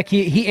it's like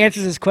he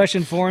answers his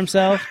question for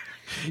himself.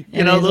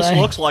 You know, this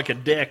looks like a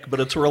dick,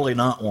 but it's really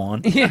not one.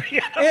 Yeah,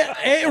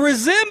 it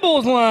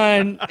resembles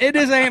one. It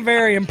just ain't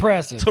very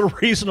impressive. It's a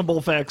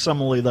reasonable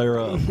facsimile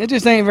thereof. It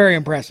just ain't very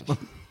impressive.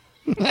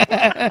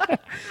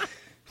 But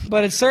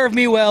it served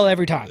me well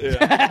every time.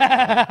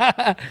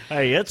 Yeah.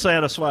 Hey, it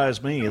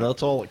satisfies me.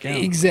 That's all it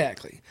counts.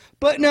 Exactly.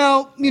 But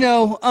no, you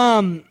know,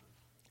 I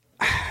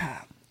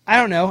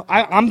don't know.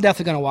 I'm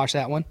definitely going to watch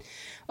that one.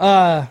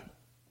 I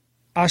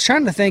was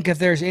trying to think if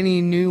there's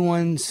any new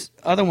ones,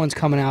 other ones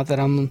coming out that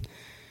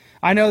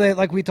I know that,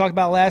 like we talked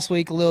about last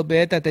week a little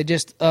bit, that they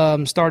just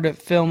started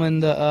filming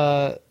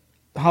the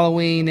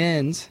Halloween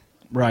Ends.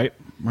 Right.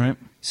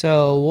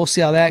 So we'll see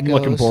how that goes.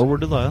 Looking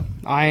forward to that.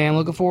 I am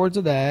looking forward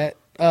to that.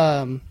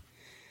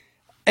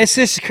 It's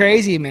just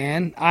crazy,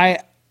 man.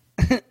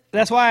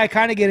 That's why I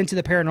kind of get into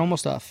the paranormal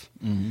stuff,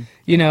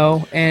 you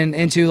know, and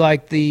into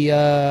like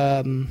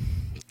the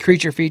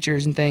creature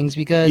features and things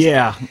because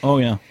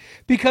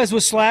Because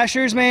with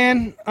slashers,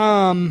 man,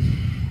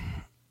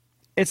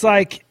 it's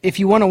like if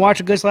you want to watch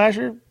a good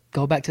slasher,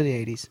 go back to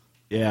the 80s.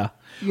 Yeah.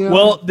 You know?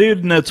 Well,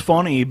 dude, and it's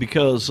funny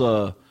because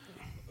so,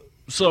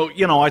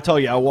 you know, I tell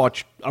you, I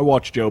watch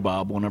Joe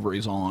Bob whenever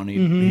he's on.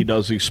 He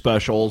does these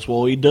specials.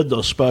 Well, he did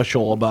the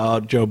special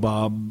about Joe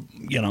Bob,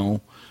 you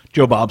know,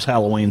 Joe Bob's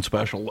Halloween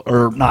special,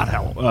 or not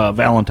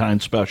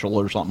Valentine's special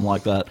or something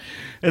like that.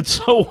 And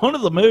so one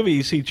of the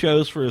movies he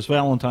chose for his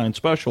Valentine's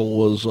special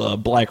was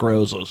Black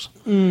Roses.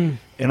 And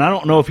I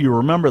don't know if you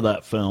remember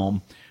that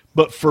film,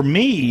 but for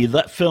me,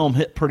 that film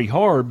hit pretty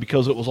hard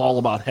because it was all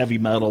about heavy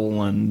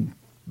metal and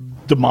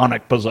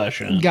demonic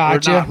possession.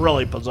 Gotcha. Or not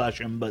really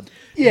possession, but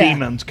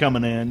demons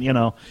coming in, you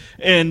know.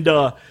 And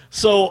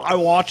so I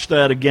watched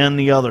that again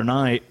the other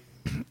night,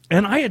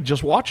 and I had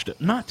just watched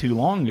it not too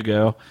long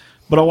ago.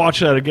 But I watched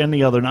that again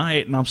the other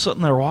night, and I'm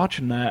sitting there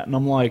watching that, and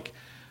I'm like,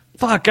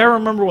 fuck, I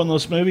remember when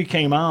this movie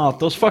came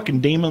out, those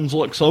fucking demons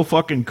look so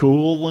fucking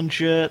cool and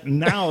shit, and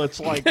now it's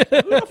like,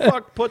 who the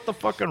fuck put the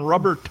fucking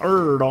rubber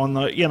turd on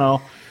the, you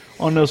know,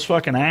 on those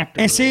fucking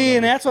actors? And see,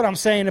 and that's what I'm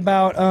saying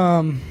about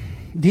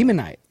Demon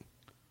Knight.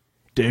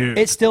 Dude.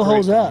 It still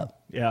holds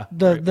up. Yeah.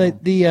 Or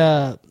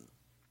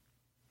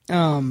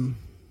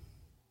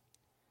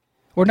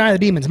Night of the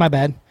Demons, my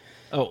bad.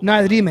 Oh. Night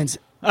of the Demons.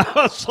 I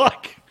was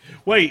like,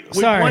 wait,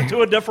 we went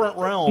to a different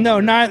realm. No,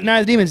 Night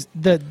of the Demons.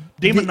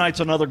 Demon Knight's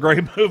another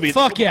great movie.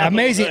 Fuck yeah,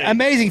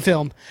 amazing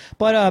film.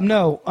 But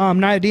no,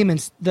 Night of the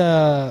Demons,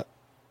 the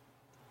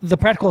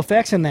practical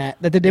effects in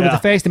that they did with the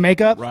face, the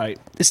makeup, right?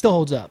 It still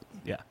holds up.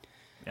 Yeah.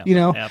 You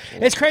know,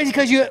 absolutely. It's crazy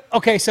because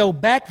so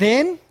back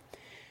then,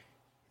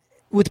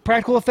 with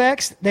practical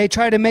effects, they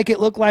tried to make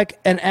it look like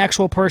an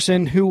actual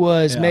person who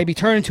was maybe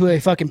turned into a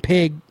fucking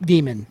pig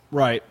demon.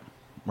 Right.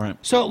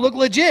 So it looked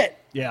legit.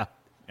 Yeah.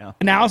 And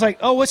now I was like,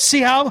 oh, let's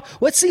see how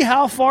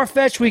far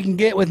fetched we can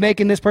get with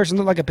making this person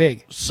look like a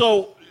pig.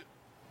 So,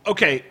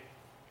 okay,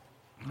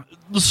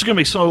 this is gonna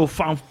be so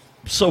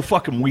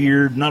fucking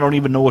weird, and I don't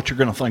even know what you're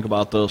gonna think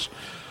about this.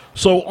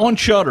 So on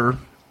Shudder,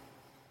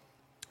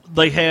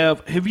 they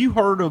have you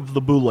heard of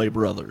the Boulay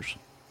Brothers?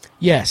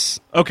 Yes.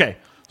 Okay,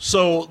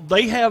 so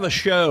they have a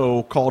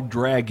show called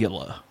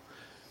Dragula,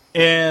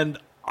 and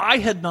I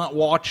had not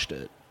watched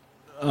it,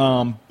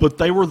 but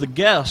they were the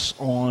guests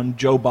on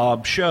Joe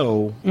Bob's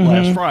show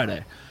last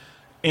Friday,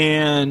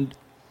 and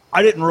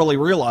I didn't really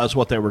realize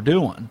what they were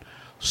doing.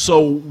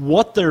 So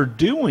what they're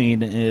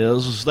doing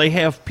is they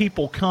have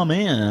people come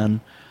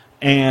in,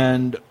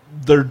 and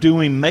they're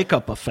doing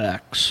makeup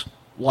effects,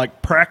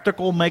 like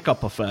practical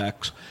makeup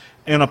effects,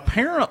 and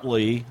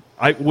apparently,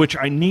 I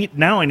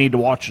need to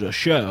watch the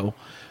show.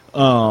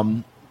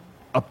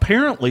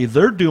 Apparently,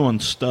 they're doing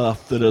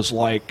stuff that is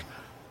like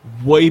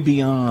way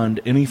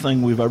beyond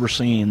anything we've ever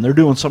seen. They're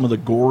doing some of the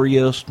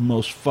goriest,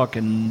 most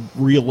fucking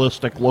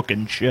realistic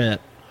looking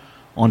shit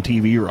on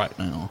TV right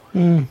now.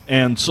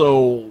 And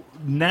so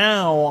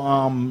now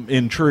I'm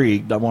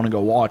intrigued. I want to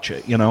go watch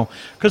it,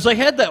 because they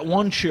had that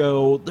one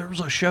show. There was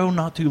a show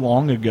not too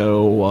long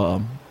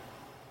ago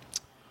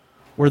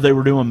where they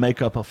were doing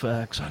makeup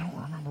effects. I don't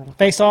remember what.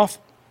 Face Off.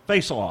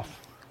 Face Off.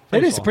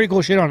 It is some pretty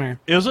cool shit on there.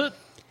 Is it?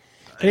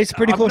 It's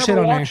pretty cool shit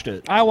on there.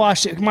 It. I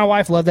watched it. My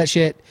wife loved that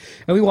shit,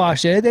 and we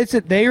watched it.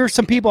 There are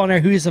some people on there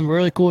who do some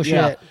really cool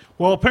shit.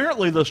 Well,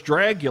 apparently this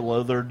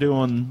Dragula, they're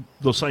doing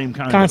the same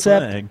kind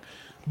Concept. of thing,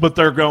 but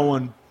they're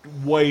going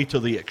way to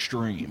the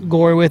extreme.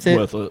 Gory with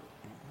it.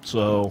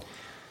 So,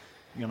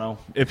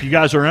 if you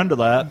guys are into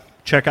that,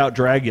 check out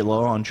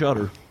Dragula on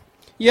Shudder.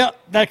 Yep,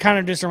 that kind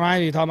of just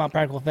reminds me of talking about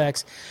practical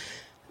effects.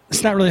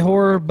 It's not really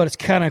horror, but it's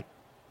kind of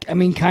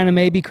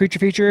maybe creature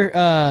feature.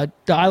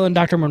 The Island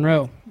Dr.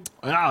 Monroe.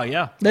 Oh,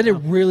 yeah. They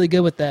did really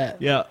good with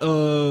that. Yeah.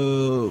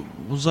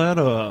 Was that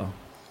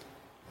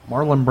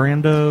Marlon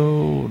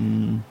Brando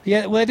and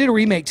Yeah, well, they did a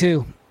remake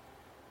too.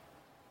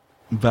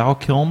 Val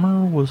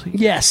Kilmer? Was he?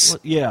 Yes.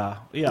 Yeah.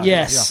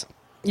 Yes.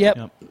 Yeah.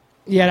 Yep.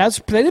 Yeah,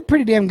 they did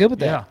pretty damn good with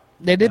that. Yeah.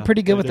 They did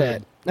pretty good with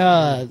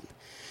that.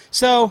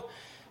 So,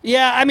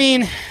 yeah, I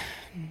mean,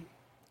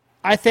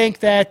 I think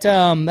that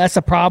that's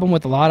a problem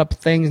with a lot of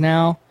things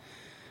now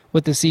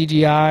with the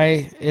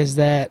CGI is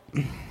that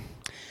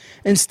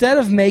instead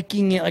of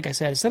making it, like I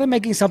said, instead of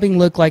making something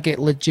look like it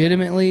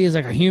legitimately is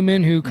like a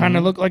human who kind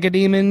of looked like a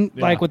demon,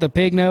 like with a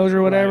pig nose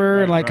or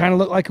whatever, and kind of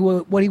looked like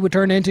what he would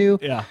turn into.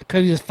 Yeah.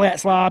 Because he's a flat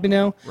slob,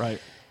 Right.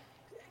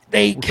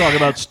 We're talking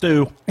about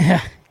stew.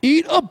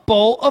 Eat a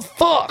bowl of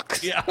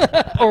fucks.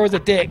 Yeah. Or was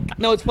it dick?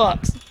 No, it's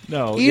fucks.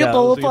 No. Eat a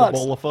bowl of fucks. Eat a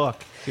bowl of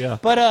fuck. Yeah.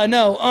 But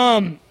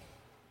no,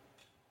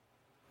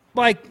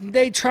 like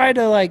they try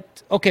to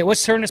okay,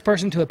 let's turn this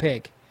person to a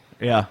pig.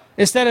 Yeah.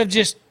 Instead of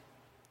just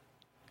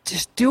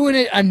doing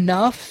it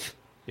enough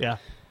Yeah.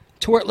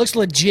 to where it looks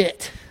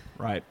legit.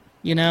 Right.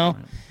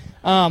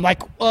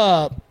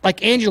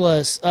 Like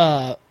Angela's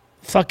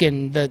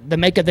fucking the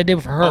makeup they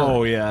did for her.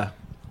 Oh yeah.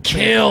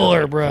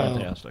 Killer, bro.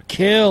 Fantastic.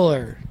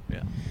 Killer.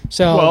 Yeah.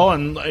 So well,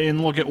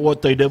 and look at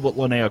what they did with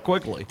Linnea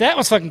Quigley. that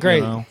was fucking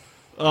crazy.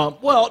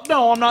 Well,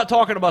 no, I'm not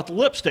talking about the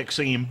lipstick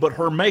scene, but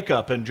her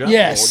makeup in general.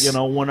 Yes.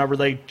 Whenever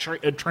they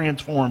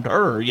transformed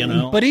her,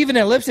 But even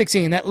that lipstick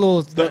scene, that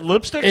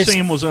lipstick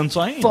scene was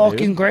insane.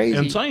 Fucking dude. crazy.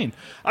 Insane.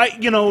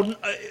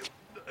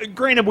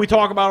 Granted, we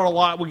talk about it a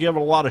lot. We give it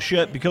a lot of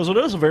shit because it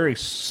is a very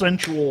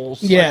sensual.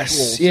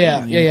 Yes.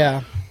 Scene.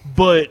 Yeah.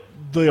 But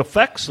the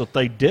effects that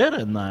they did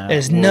in that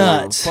is were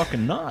nuts.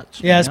 Fucking nuts.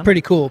 Yeah, man. it's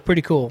pretty cool.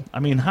 Pretty cool. I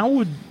mean,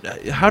 how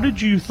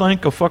did you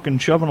think of fucking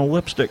shoving a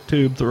lipstick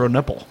tube through a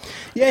nipple?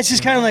 Yeah, it's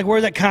just kind of like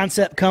where that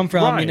concept come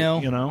from, Right,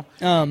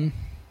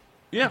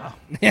 Yeah.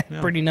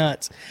 Pretty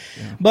nuts.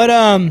 Yeah.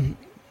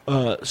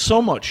 But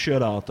so much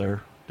shit out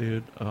there,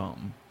 dude.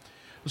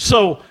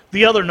 So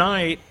the other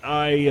night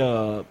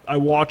I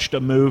watched a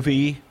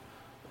movie.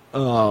 It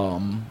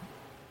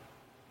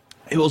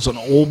was an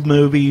old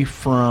movie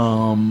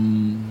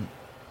from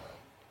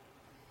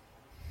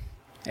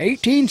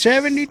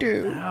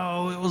 1872.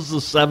 No, it was the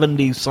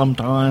 70s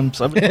sometime.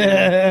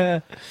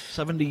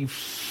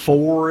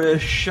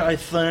 74-ish, I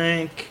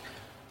think.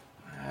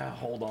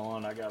 Hold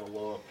on, I gotta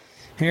look.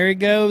 Here he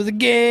goes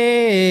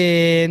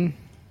again.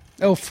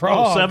 Oh,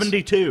 frogs.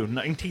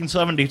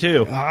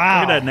 1972. Wow. Look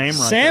at that name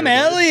right Sam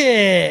there.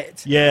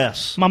 Elliott.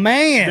 Yes. My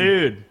man.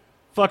 Dude,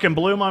 fucking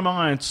blew my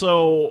mind.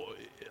 So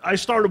I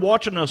started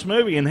watching this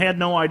movie and had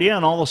no idea,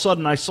 and all of a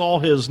sudden I saw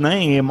his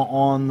name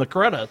on the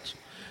credits.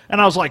 And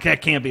I was like,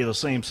 that can't be the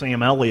same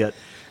Sam Elliott.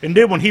 And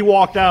dude, when he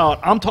walked out,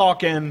 I'm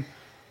talking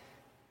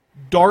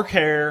dark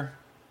hair,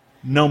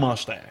 no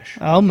mustache.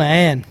 Oh,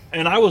 man.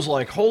 And I was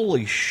like,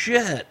 holy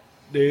shit,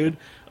 dude.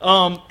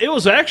 It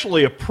was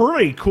actually a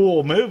pretty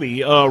cool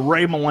movie.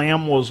 Ray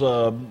Milland was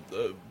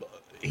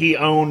he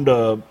owned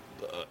an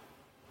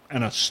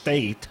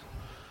estate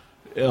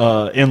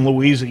in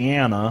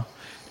Louisiana,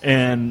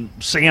 and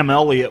Sam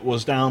Elliott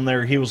was down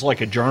there. He was like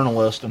a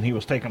journalist, and he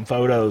was taking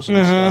photos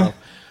and stuff.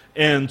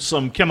 And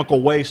some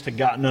chemical waste had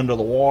gotten into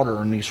the water,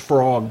 and these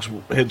frogs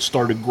had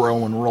started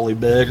growing really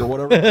big or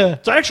whatever.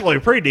 It's actually a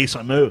pretty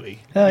decent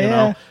movie. Hell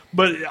yeah.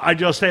 But I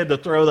just had to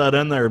throw that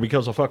in there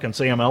because of fucking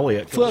Sam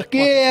Elliott. Fuck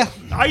yeah.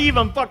 I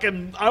even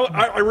fucking,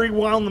 I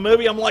rewound the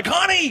movie. I'm like,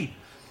 honey,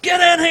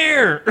 Get in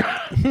here!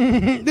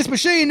 This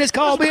machine is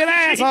called being an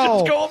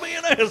asshole. It's called me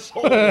an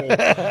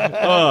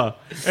asshole.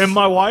 And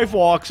my wife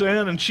walks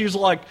in, and she's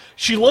like,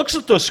 she looks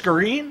at the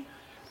screen,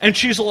 and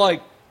she's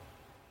like,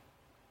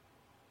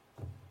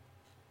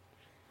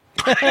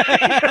 you know,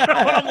 and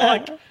I'm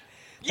like,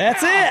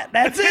 That's it.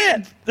 That's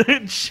it.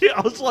 And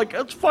I was like,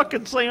 that's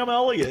fucking Sam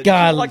Elliott.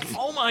 God. She's like,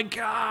 oh my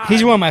God.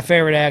 He's one of my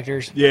favorite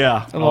actors.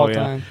 Yeah. Of all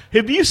time.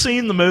 Have you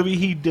seen the movie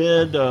he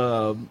did,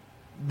 The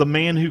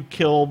Man Who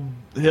Killed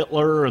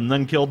Hitler and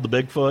Then Killed the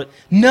Bigfoot?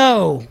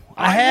 No,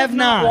 I have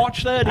not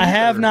watched that I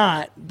have either.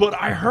 not. But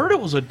I heard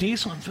it was a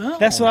decent film.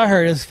 That's what I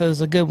heard. It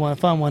was a good one, a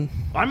fun one.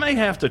 I may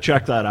have to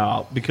check that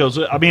out because,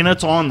 I mean,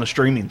 it's on the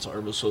streaming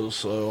services,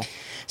 so...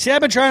 See,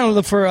 I've been trying to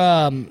look for.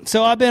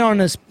 So I've been on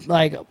this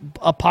like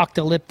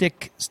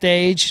apocalyptic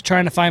stage,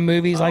 trying to find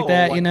movies like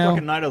that. Like you know,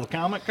 fucking Night of the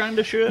Comet kind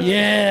of shit?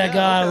 yeah,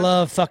 God, I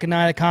love fucking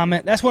Night of the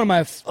Comet. That's one of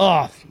my.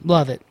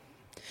 Love it.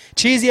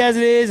 Cheesy as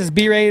it is, as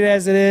B-rated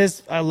as it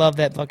is, I love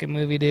that fucking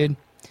movie, dude.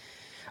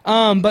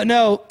 But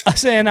no, I'm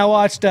saying I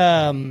watched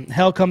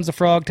Hell Comes to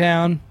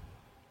Frogtown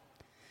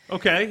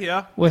Okay,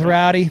 yeah. with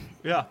Rowdy.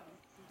 Yeah.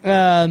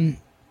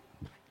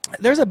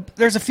 There's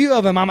a few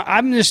of them.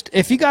 I'm just,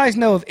 if you guys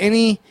know of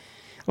any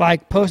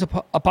like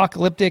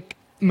post-apocalyptic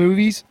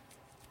movies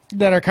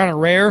that are kind of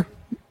rare,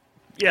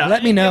 Yeah.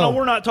 let me know.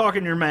 We're not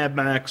talking your Mad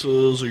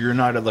Maxes or your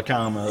Night of the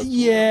Comet.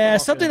 yeah,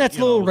 something that's a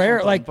little rare,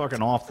 something like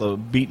fucking off the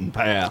beaten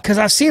path. because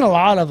I've seen a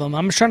lot of them.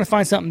 I'm just trying to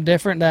find something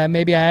different that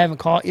maybe I haven't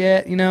caught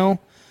yet. You know,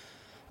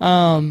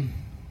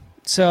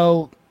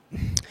 so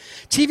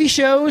TV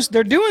shows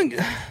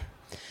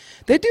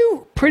they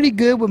do pretty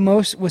good with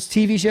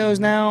TV shows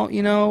now.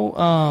 You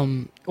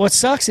know, what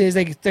sucks is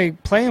they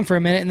play them for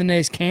a minute and then they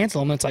just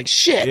cancel them. It's like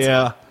shit.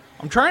 Yeah.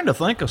 I'm trying to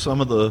think of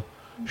some of the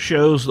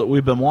shows that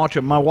we've been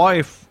watching. My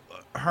wife,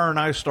 her and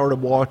I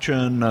started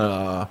watching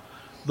A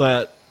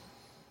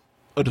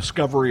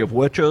Discovery of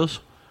Witches.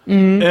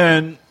 Mm-hmm.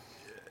 And,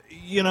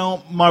 you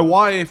know, my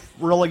wife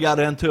really got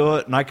into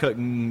it, and I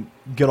couldn't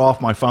get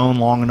off my phone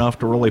long enough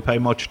to really pay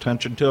much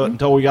attention to it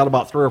until we got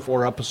about 3 or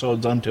 4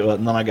 episodes into it,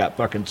 and then I got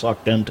fucking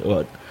sucked into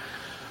it.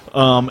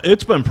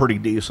 It's been pretty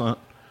decent.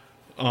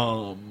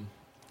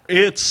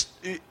 It's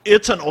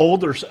an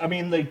older. I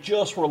mean, they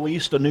just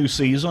released a new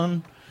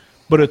season,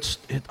 but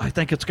I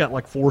think it's got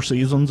like 4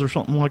 seasons or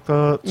something like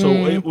that.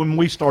 So when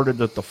we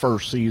started at the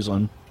first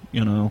season,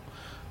 you know,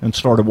 and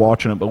started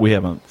watching it, but we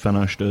haven't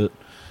finished it,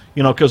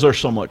 you know, because there's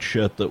so much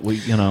shit that we,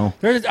 you know,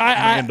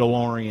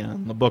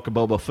 Mandalorian, the Book of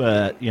Boba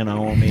Fett, you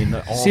know, I mean,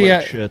 all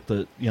that shit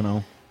that, you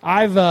know.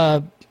 I've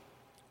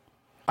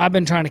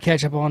been trying to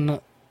catch up on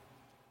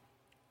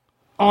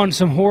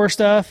some horror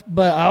stuff,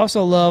 but I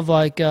also love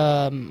like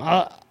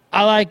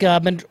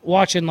I've been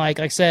watching like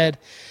I said,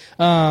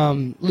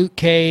 Luke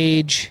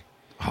Cage.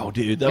 Oh,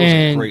 dude, that was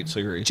a great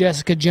series.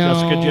 Jessica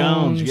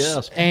Jones,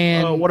 yes.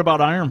 And what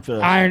about Iron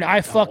Fist? I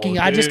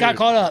just got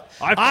caught up.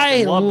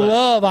 I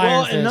love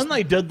Iron Fist. And then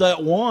they did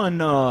that one,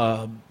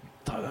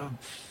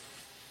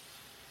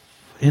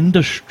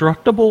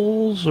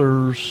 Indestructibles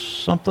or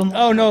something.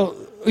 Oh no,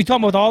 you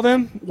talking about all of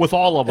them? With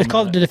all of them. It's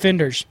called The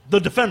Defenders. The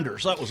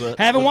Defenders, that was it.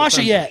 Haven't watched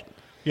it yet.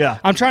 Yeah.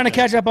 I'm trying to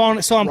catch up on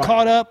it, so I'm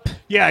caught up.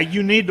 Yeah,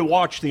 you need to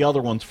watch the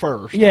other ones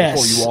first Yes.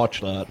 before you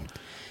watch that.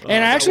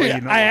 And I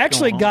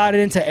actually got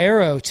into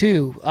Arrow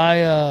too. I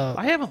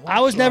haven't.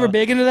 I was never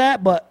big into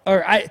that,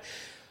 I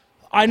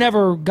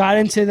never got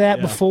into that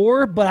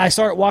before. But I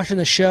started watching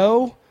the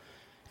show,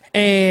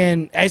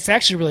 and it's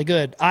actually really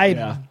good.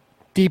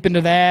 Deep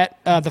into that.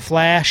 The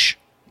Flash,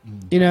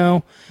 you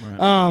know.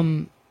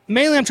 Right.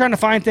 Mainly, I'm trying to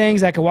find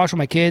things I can watch with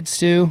my kids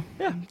too.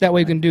 Yeah. That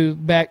way we can do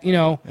back, you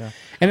know. Yeah.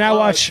 And I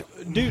watch.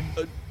 Dude,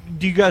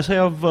 do you guys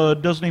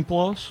have Disney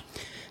Plus?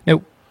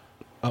 Nope.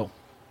 Oh.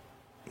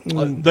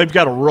 They've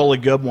got a really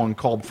good one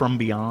called From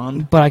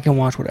Beyond. But I can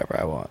watch whatever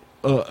I want.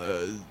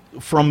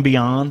 From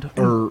Beyond,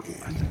 or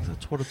I think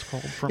that's what it's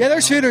called.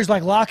 There's shooters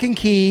like Lock and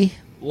Key.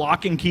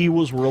 Lock and Key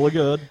was really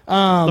good.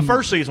 The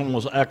first season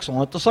was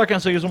excellent. The second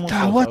season was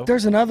what?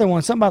 There's another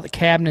one, something about the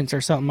cabinets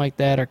or something like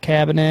that, or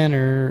cabinet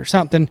or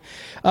something.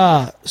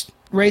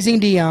 Raising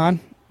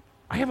Dion.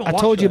 I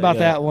told you about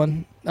that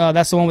one.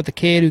 That's the one with the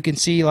kid who can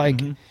see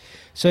like.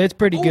 So it's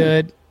pretty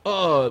good.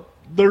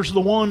 There's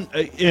the one,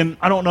 and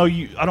I don't know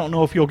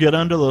if you'll get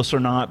into this or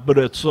not, but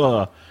it's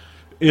a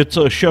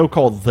show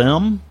called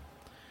Them,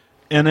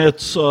 and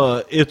it's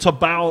about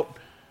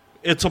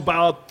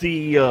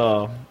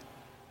the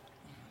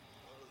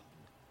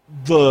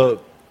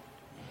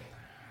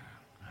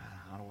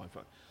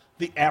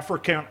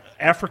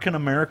African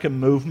American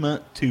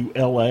movement to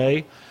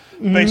L.A.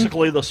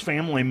 Basically, this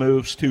family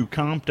moves to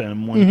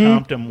Compton when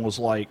Compton was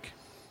like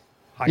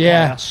high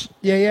class.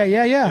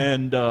 Yeah.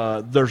 And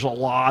there's a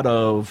lot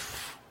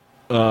of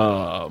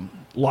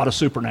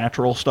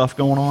supernatural stuff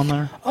going on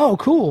there. Oh,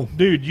 cool,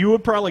 dude! You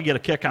would probably get a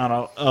kick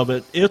out of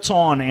it. It's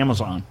on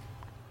Amazon.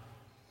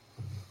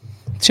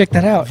 Check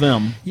that out.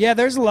 Them. Yeah,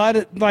 there's a lot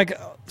of like.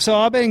 So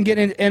I've been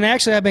getting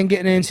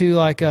into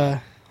like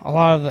a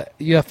lot of the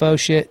UFO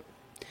shit.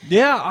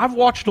 Yeah, I've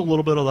watched a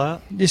little bit of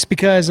that. Just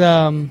because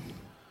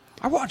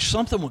I watched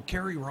something with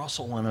Gary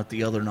Russell in it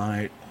the other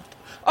night.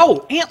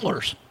 Oh,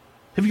 Antlers.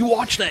 Have you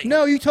watched that?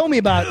 No, you told me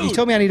about it. You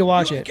told me I need to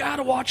watch You it. got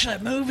to watch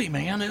that movie,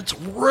 man. It's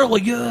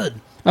really good.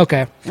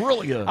 Okay.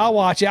 Really good. I'll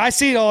watch it. I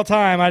see it all the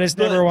time. I just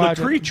never watch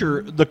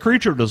it. The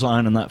creature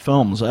design in that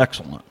film is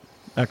excellent.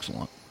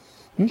 Excellent.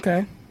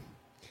 Okay.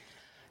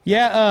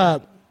 Yeah,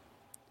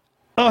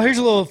 here's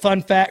a little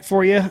fun fact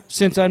for you,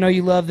 since I know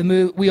you love the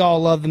movie. We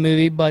all love the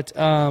movie, but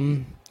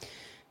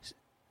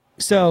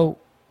so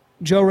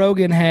Joe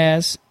Rogan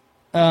has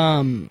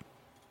the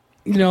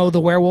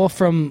werewolf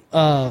from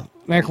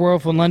American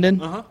Werewolf in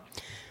London. Uh-huh.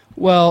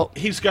 Well,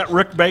 He's got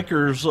Rick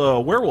Baker's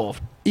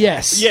werewolf.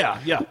 yes. Yeah,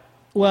 yeah.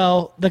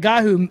 Well, the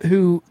guy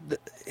who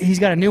he's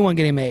got a new one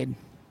getting made.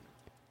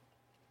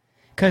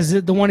 Because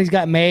the one he's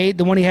got made,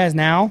 the one he has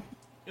now,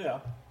 Yeah.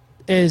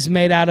 is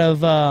made out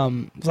of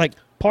it's like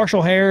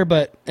partial hair,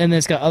 and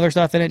it's got other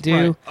stuff in it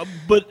too. Right.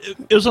 But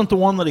isn't the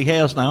one that he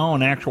has now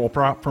an actual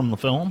prop from the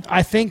film?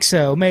 I think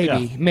so,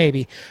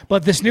 maybe.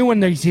 But this new one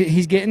that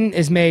he's getting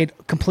is made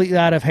completely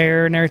out of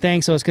hair and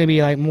everything, so it's going to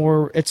be like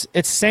more. It's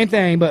the same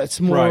thing, but it's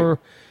more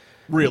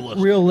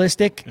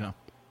realistic. Yeah.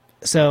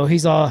 So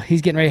he's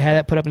getting ready to have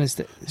that put up in his.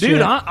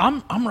 Dude,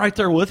 I'm right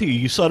there with you.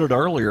 You said it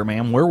earlier,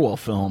 man.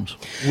 Werewolf films.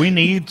 We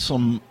need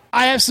some.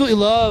 I absolutely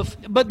love,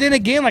 but then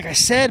again, like I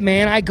said,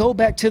 man, I go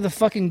back to the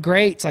fucking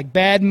greats like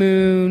Bad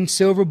Moon,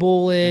 Silver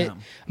Bullet,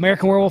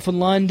 American Werewolf in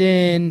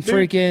London,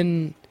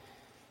 freaking.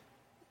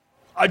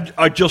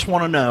 I just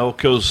want to know,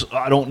 because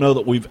I don't know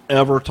that we've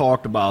ever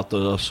talked about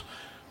this,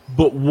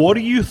 but what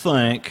do you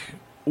think?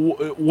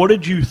 What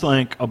did you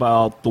think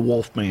about the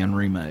Wolfman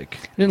remake?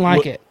 Didn't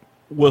like it.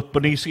 With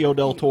Benicio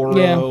del Toro.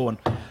 Yeah. And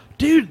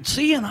dude,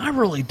 see, and I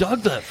really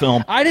dug that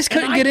film. I just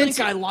couldn't get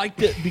into. I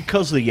liked it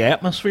because of the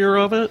atmosphere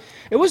of it.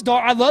 It was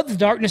dark. I love the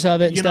darkness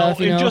of it and stuff.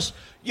 Just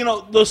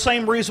the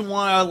same reason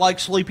why I like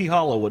Sleepy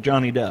Hollow with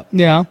Johnny Depp.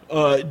 Yeah.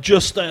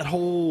 Just that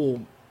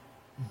whole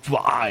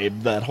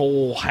vibe, that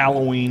whole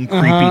Halloween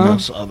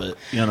creepiness of it.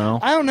 I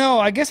don't know.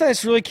 I guess I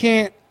just really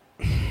can't.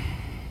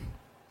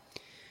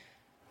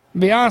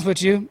 Be honest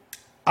with you,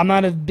 I'm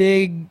not a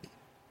big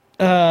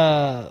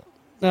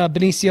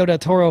Benicio del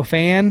Toro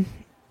fan.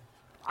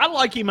 I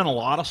like him in a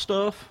lot of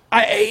stuff.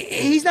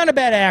 He's not a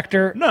bad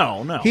actor.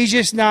 No. He's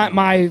just not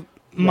my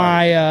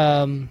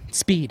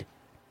speed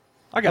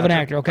of an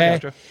actor. Okay.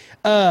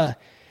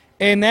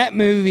 And that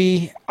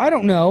movie, I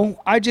don't know.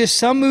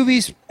 Some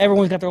movies,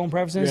 everyone's got their own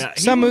preferences. Yeah,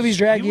 some movies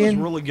drag you in. He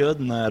was really good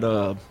in that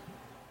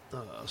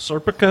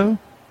Serpico,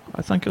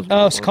 I think is.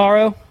 Oh,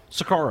 Sicario.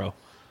 Sicario.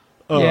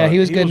 Yeah, he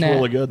was good in that.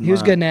 Really good. He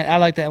was good in that. I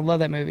like that. I love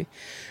that movie.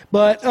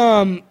 But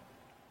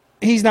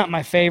he's not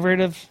my favorite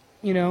of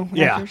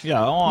actors.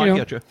 Yeah. Oh, I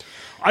get you.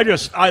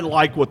 I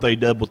like what they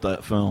did with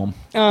that film.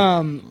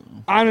 I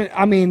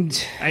mean,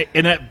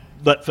 and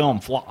that film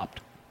flopped.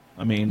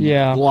 I mean,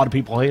 yeah, a lot of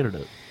people hated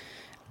it.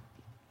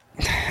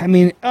 I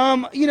mean,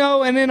 and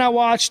then I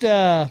watched what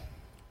I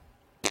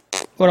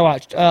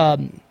watched.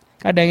 God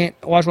dang it,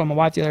 I watched one with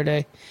my wife the other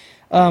day.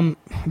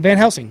 Van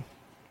Helsing.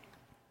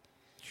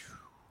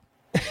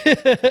 Jesus,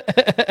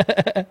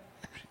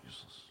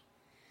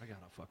 I got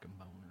a fucking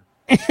boner.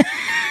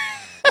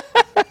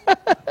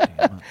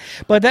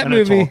 But that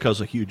movie, it's all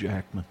because of Hugh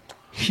Jackman.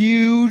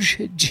 Huge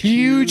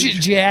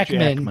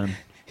Jackman.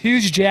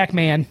 Huge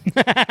Jackman.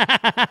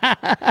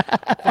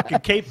 Fucking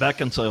Kate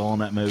Beckinsale in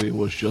that movie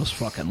was just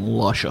fucking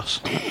luscious.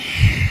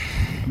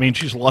 I mean,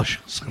 she's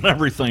luscious in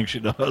everything she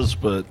does,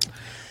 but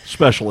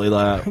especially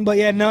that. But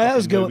yeah, no, that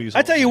was good.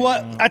 I tell you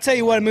what,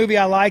 a movie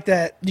I like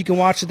that you can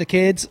watch with the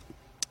kids.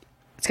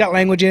 It's got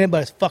language in it,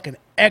 but it's fucking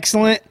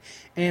excellent,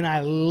 and I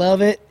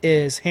love it.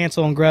 Is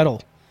Hansel and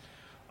Gretel.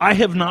 I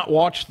have not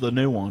watched the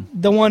new one.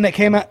 The one that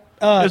came out.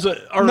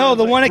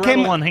 The one that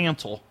came out. and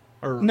Hansel.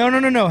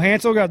 No.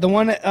 Hansel and Gretel. The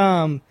one that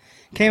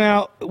came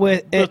out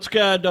with. It's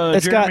got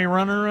Jeremy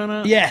Renner in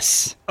it?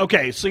 Yes.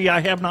 Okay, see, I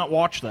have not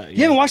watched that yet.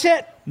 You haven't watched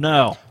that?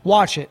 No.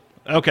 Watch it.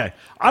 Okay.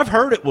 I've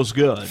heard it was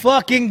good.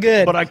 Fucking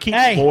good. But I keep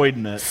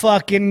avoiding it.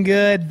 Fucking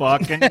good.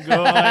 Fucking good.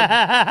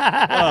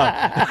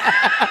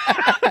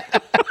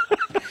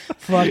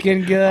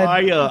 Fucking good.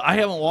 I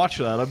haven't watched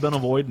that. I've been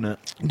avoiding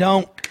it.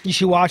 Don't. You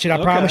should watch it.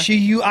 I promise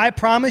you. I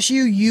promise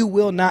you, you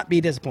will not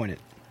be disappointed.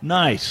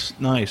 Nice.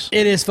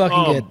 It is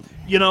fucking good.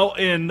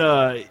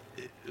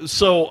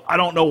 So I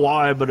don't know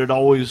why, but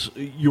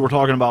you were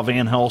talking about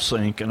Van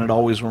Helsing, and it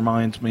always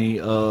reminds me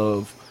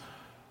of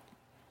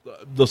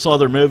this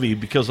other movie,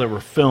 because they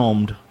were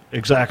filmed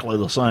exactly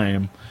the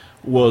same,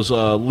 was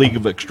League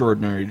of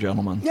Extraordinary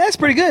Gentlemen. Yeah, it's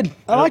pretty good.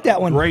 I like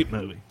that one. Great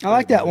movie. I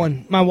like that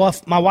one. My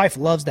wife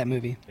loves that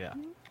movie. Yeah.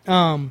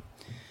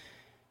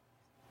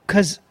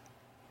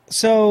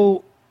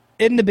 So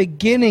in the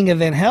beginning of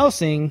Van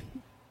Helsing,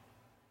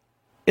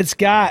 it's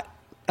got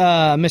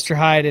Mr.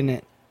 Hyde in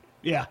it.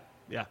 Yeah.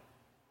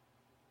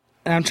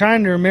 And I'm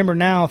trying to remember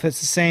now if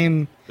it's the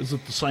same. Is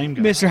it the same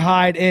guy? Mr.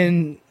 Hyde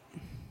in.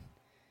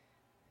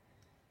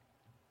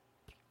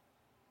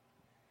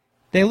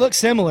 They look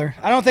similar.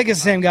 I don't think it's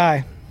the same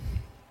guy.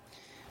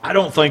 I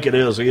don't think it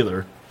is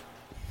either.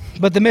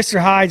 But the Mr.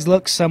 Hydes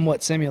look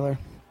somewhat similar.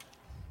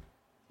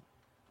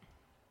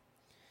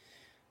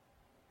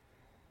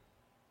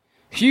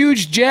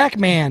 Huge Jack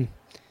Man.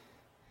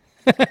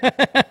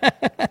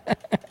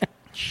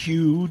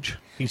 Huge.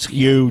 He's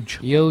huge.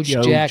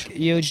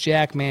 Huge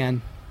Jack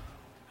Man.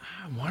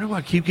 Why do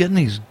I keep getting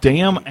these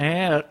damn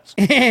ads?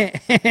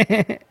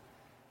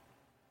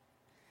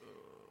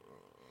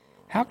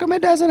 How come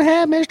it doesn't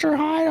have Mr.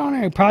 Hyde on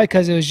there? Probably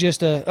because it was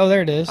just a... Oh,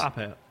 there it is. Top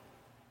hat.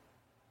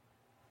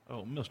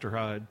 Oh, Mr.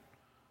 Hyde.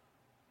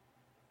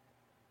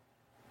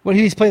 What,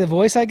 he needs to play the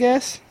voice, I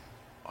guess?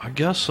 I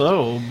guess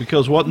so,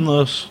 because wasn't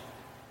this...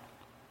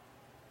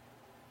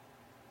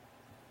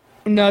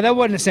 No, that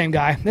wasn't the same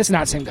guy. That's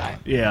not the same guy.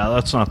 Yeah,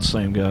 that's not the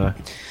same guy.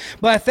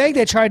 But I think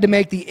they tried to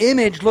make the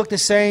image look the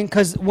same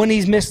because when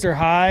he's Mr.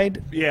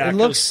 Hyde, it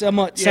looks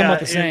somewhat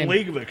the same. In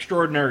League of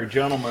Extraordinary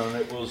Gentlemen,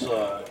 it was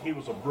he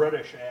was a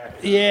British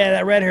actor. Yeah,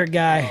 that red-haired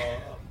guy.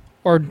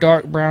 Or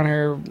dark brown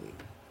hair.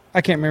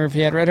 I can't remember if he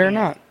had red hair or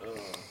not.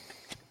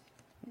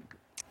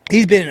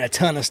 He's been in a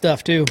ton of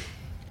stuff, too.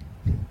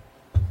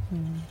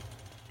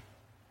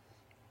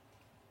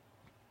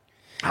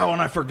 Oh,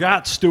 and I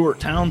forgot Stuart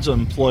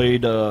Townsend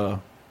played the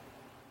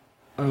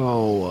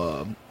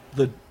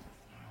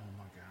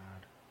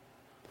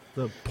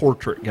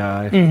portrait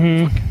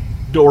guy,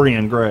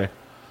 Dorian Gray.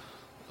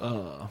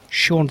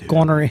 Sean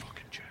Connery.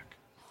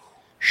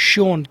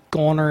 Sean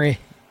Connery.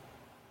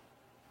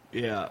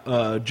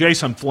 Yeah,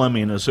 Jason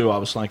Fleming is who I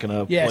was thinking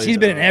of. Yes, he's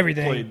been in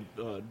everything.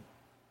 Played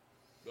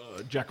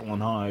Jekyll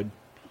and Hyde.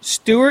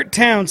 Stuart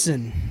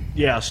Townsend.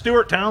 Yeah,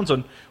 Stuart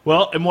Townsend.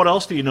 Well, and what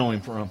else do you know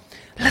him from?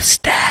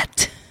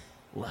 Lestat.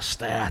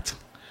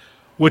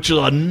 Which is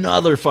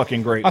another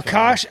fucking great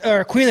Akasha,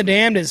 or Queen of the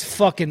Damned is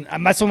fucking...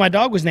 That's what my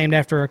dog was named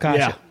after,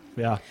 Akasha.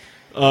 Yeah.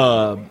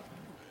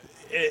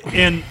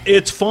 And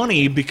it's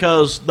funny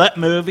because that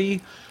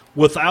movie,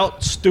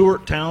 without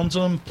Stuart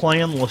Townsend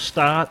playing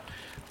Lestat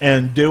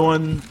and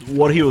doing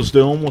what he was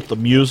doing with the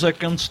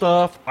music and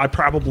stuff, I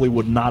probably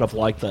would not have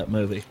liked that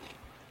movie.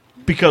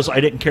 Because I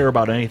didn't care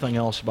about anything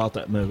else about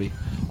that movie.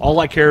 All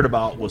I cared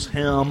about was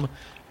him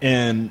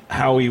and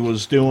how he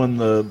was doing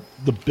the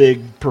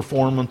big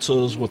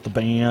performances with the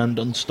band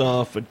and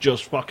stuff. It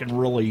just fucking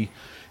really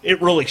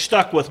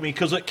stuck with me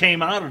because it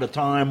came out at a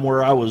time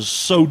where I was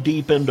so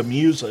deep into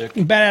music.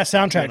 Badass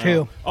soundtrack,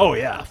 too. Oh,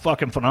 yeah.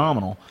 Fucking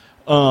phenomenal.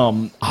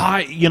 Queen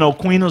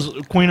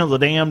of the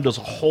Damned as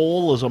a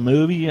whole, as a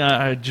movie,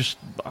 I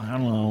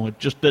don't know. It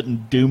just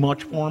didn't do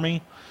much for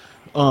me.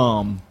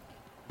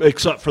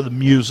 Except for the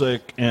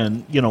music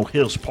and,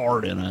 his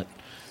part in it.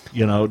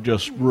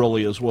 Just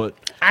really is what...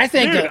 I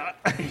think...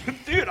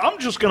 Dude, I'm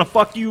just going to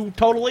fuck you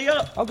totally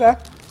up. Okay.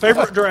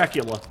 Favorite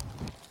Dracula?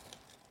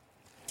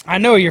 I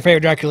know what your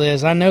favorite Dracula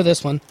is. I know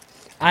this one.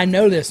 And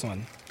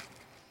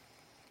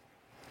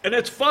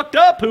it's fucked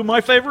up who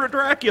my favorite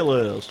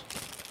Dracula is.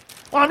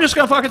 Well, I'm just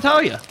going to fucking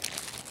tell you.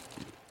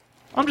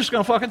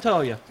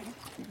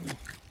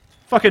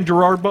 Fucking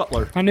Gerard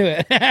Butler. I knew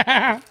it.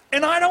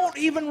 And I don't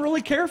even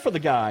really care for the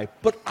guy,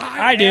 but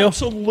I do.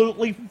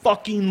 Absolutely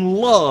fucking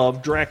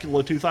love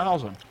Dracula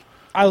 2000.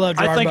 I love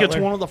Gerard Butler. It's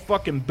one of the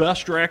fucking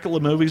best Dracula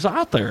movies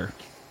out there.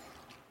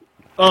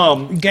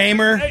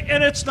 Gamer.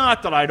 And it's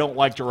not that I don't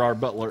like Gerard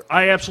Butler.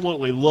 I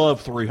absolutely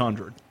love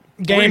 300.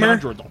 Gamer.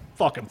 300,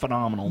 fucking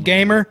phenomenal.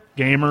 Gamer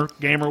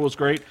was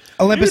great.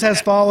 Olympus Has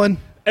Fallen.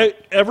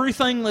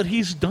 Everything that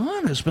he's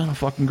done has been a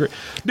fucking great...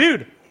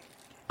 Dude.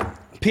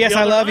 P.S.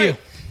 I Love You.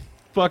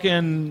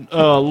 Fucking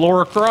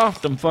Laura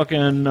Croft and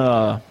fucking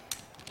the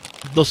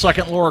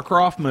second Laura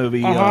Croft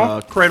movie,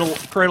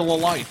 Cradle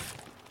of Life.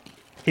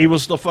 He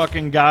was the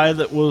fucking guy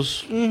that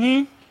was,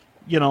 her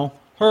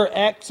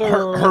ex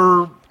or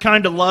her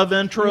kind of love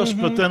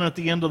interest, but then at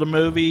the end of the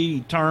movie,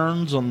 he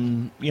turns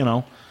and,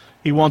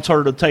 he wants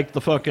her to take the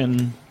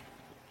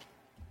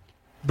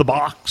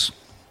box,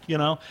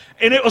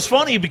 And it was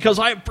funny because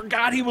I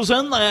forgot he was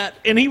in that,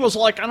 and he was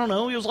like, I don't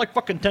know, he was like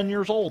fucking 10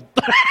 years old.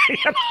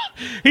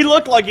 He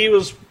looked like he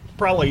was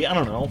probably, I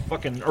don't know,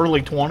 fucking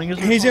early 20s.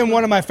 He's in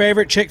one of my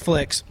favorite chick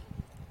flicks.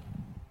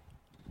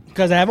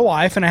 Because I have a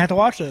wife and I have to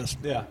watch this.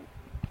 Yeah.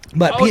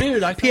 But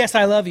P.S.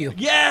 I Love You.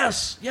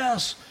 Yes.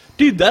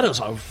 Dude, that is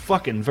a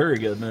fucking very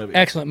good movie.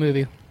 Excellent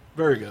movie.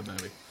 Very good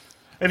movie.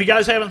 If you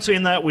guys haven't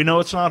seen that, we know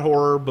it's not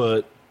horror,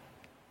 but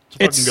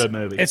it's a fucking good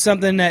movie. It's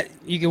something that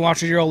you can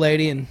watch with your old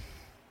lady and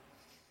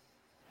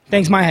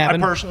things might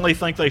happen. I personally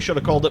think they should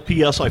have called it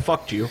P.S. I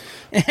Fucked You.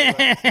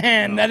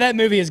 And that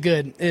movie is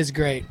good. It is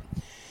great.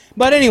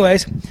 But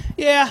anyways,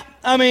 yeah,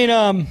 I mean,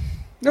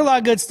 there's a lot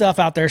of good stuff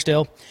out there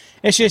still.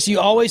 It's just you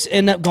always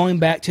end up going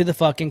back to the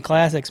fucking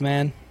classics,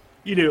 man.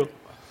 You do.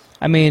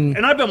 I mean...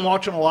 And I've been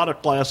watching a lot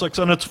of classics,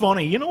 and it's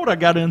funny. You know what I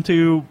got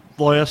into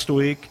last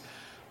week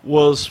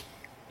was,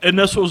 and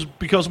this was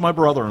because of my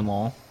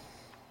brother-in-law,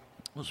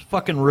 was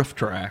fucking Riff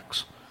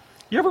Tracks.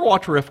 You ever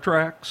watch Riff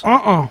Tracks?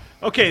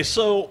 Okay,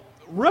 so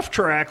Riff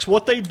Tracks,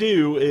 what they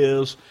do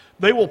is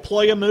they will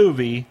play a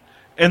movie,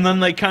 and then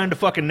they kind of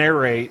fucking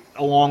narrate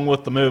along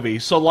with the movie.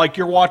 So, like,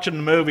 you're watching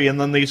the movie,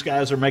 and then these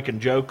guys are making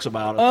jokes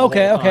about it.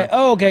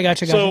 Okay,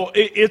 gotcha. So,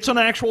 it's an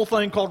actual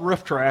thing called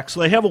Riff Tracks.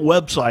 They have a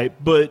website,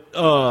 but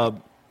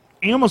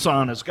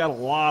Amazon has got a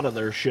lot of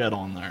their shit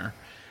on there.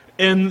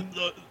 And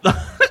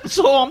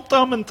so I'm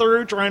thumbing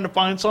through trying to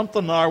find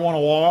something that I want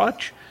to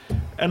watch,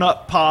 and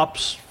up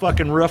pops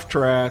fucking riff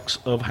tracks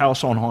of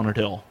House on Haunted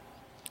Hill.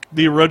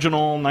 The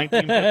original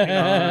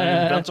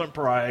 1959, Vincent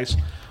Price.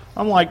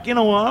 I'm like, you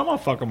know what? I'm going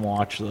to fucking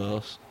watch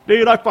this.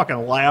 Dude, I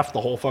fucking laughed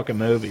the whole fucking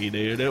movie,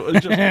 dude. It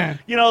was just,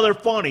 you know, they're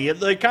funny.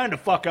 They kind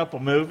of fuck up a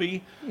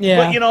movie.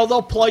 Yeah. But, you know,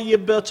 they'll play you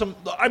bits of,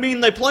 I mean,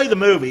 they play the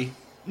movie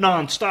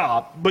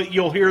nonstop, but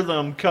you'll hear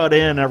them cut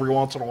in every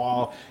once in a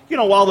while, you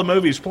know, while the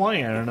movie's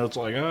playing. And it's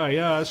like, oh,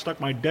 yeah, I stuck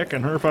my dick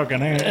in her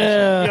fucking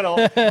ass. You know,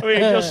 I mean,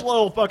 just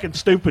little fucking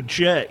stupid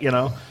shit, you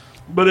know.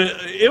 But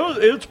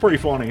it's pretty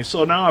funny.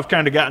 So now I've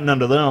kind of gotten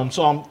into them.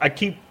 So I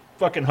keep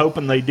fucking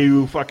hoping they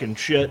do fucking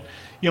shit.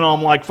 You know,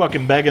 I'm like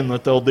fucking begging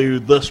that they'll do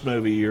this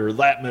movie or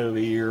that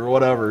movie or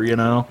whatever, you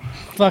know.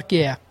 Fuck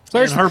yeah.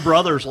 And her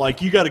brother's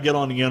like, you got to get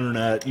on the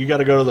internet. You got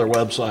to go to their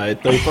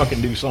website. They fucking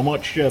do so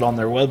much shit on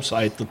their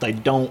website that they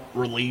don't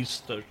release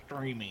to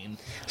streaming.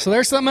 So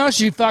there's something else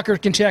you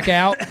fuckers can check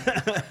out.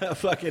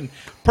 Fucking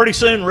pretty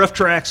soon, Riff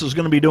Tracks is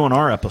going to be doing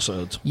our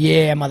episodes.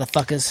 Yeah,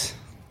 motherfuckers.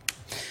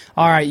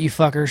 All right, you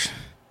fuckers.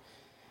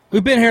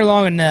 We've been here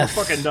long enough.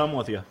 We're fucking done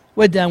with you.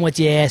 We're done with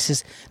your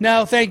asses.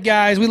 No, thank you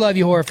guys. We love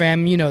you, horror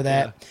fam. You know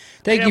that. Yeah.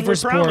 Thank you for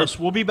support. Promise,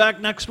 we'll be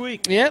back next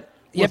week. Yep.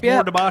 With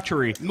more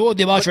debauchery. More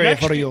debauchery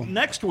for you.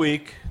 Next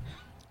week,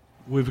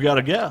 we've got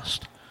a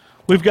guest.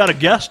 We've got a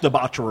guest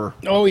debaucherer.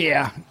 Oh,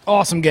 yeah.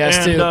 Awesome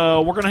guest, too.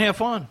 And we're going to have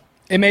fun.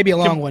 It may be a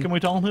long one. Can we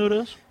tell them who it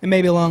is? It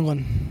may be a long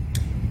one.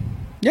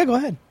 Yeah, go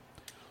ahead.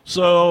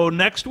 So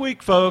next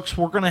week, folks,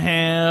 we're going to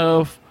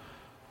have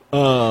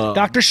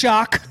Dr.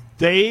 Shock.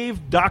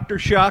 Dr.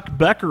 Shock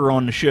Becker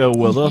on the show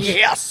with us.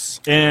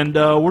 Yes. And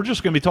we're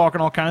just going to be talking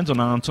all kinds of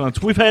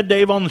nonsense. We've had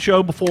Dave on the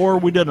show before.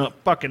 We did a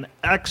fucking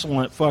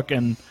excellent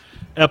fucking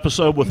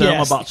episode with him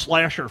about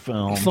slasher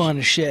films. Fun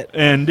as shit.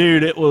 And,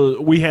 dude,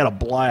 we had a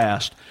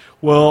blast.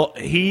 Well,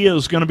 he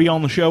is going to be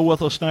on the show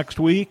with us next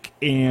week,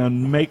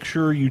 and make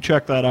sure you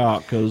check that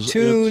out.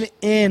 Tune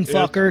in,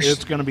 fuckers.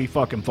 It's going to be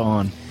fucking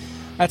fun.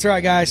 That's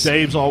right, guys.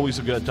 Dave's always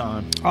a good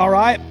time. All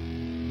right.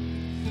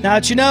 Now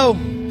that you know,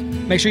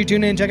 make sure you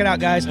tune in and check it out,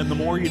 guys. And the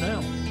more you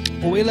know.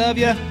 Well, we love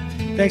you.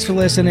 Thanks for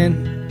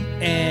listening.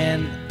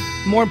 And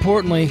more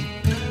importantly,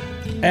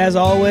 as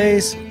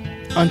always,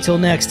 until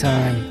next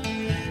time,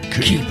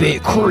 keep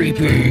it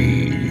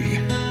creepy.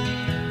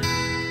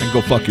 And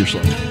go fuck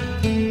yourself.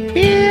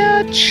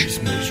 Bitch.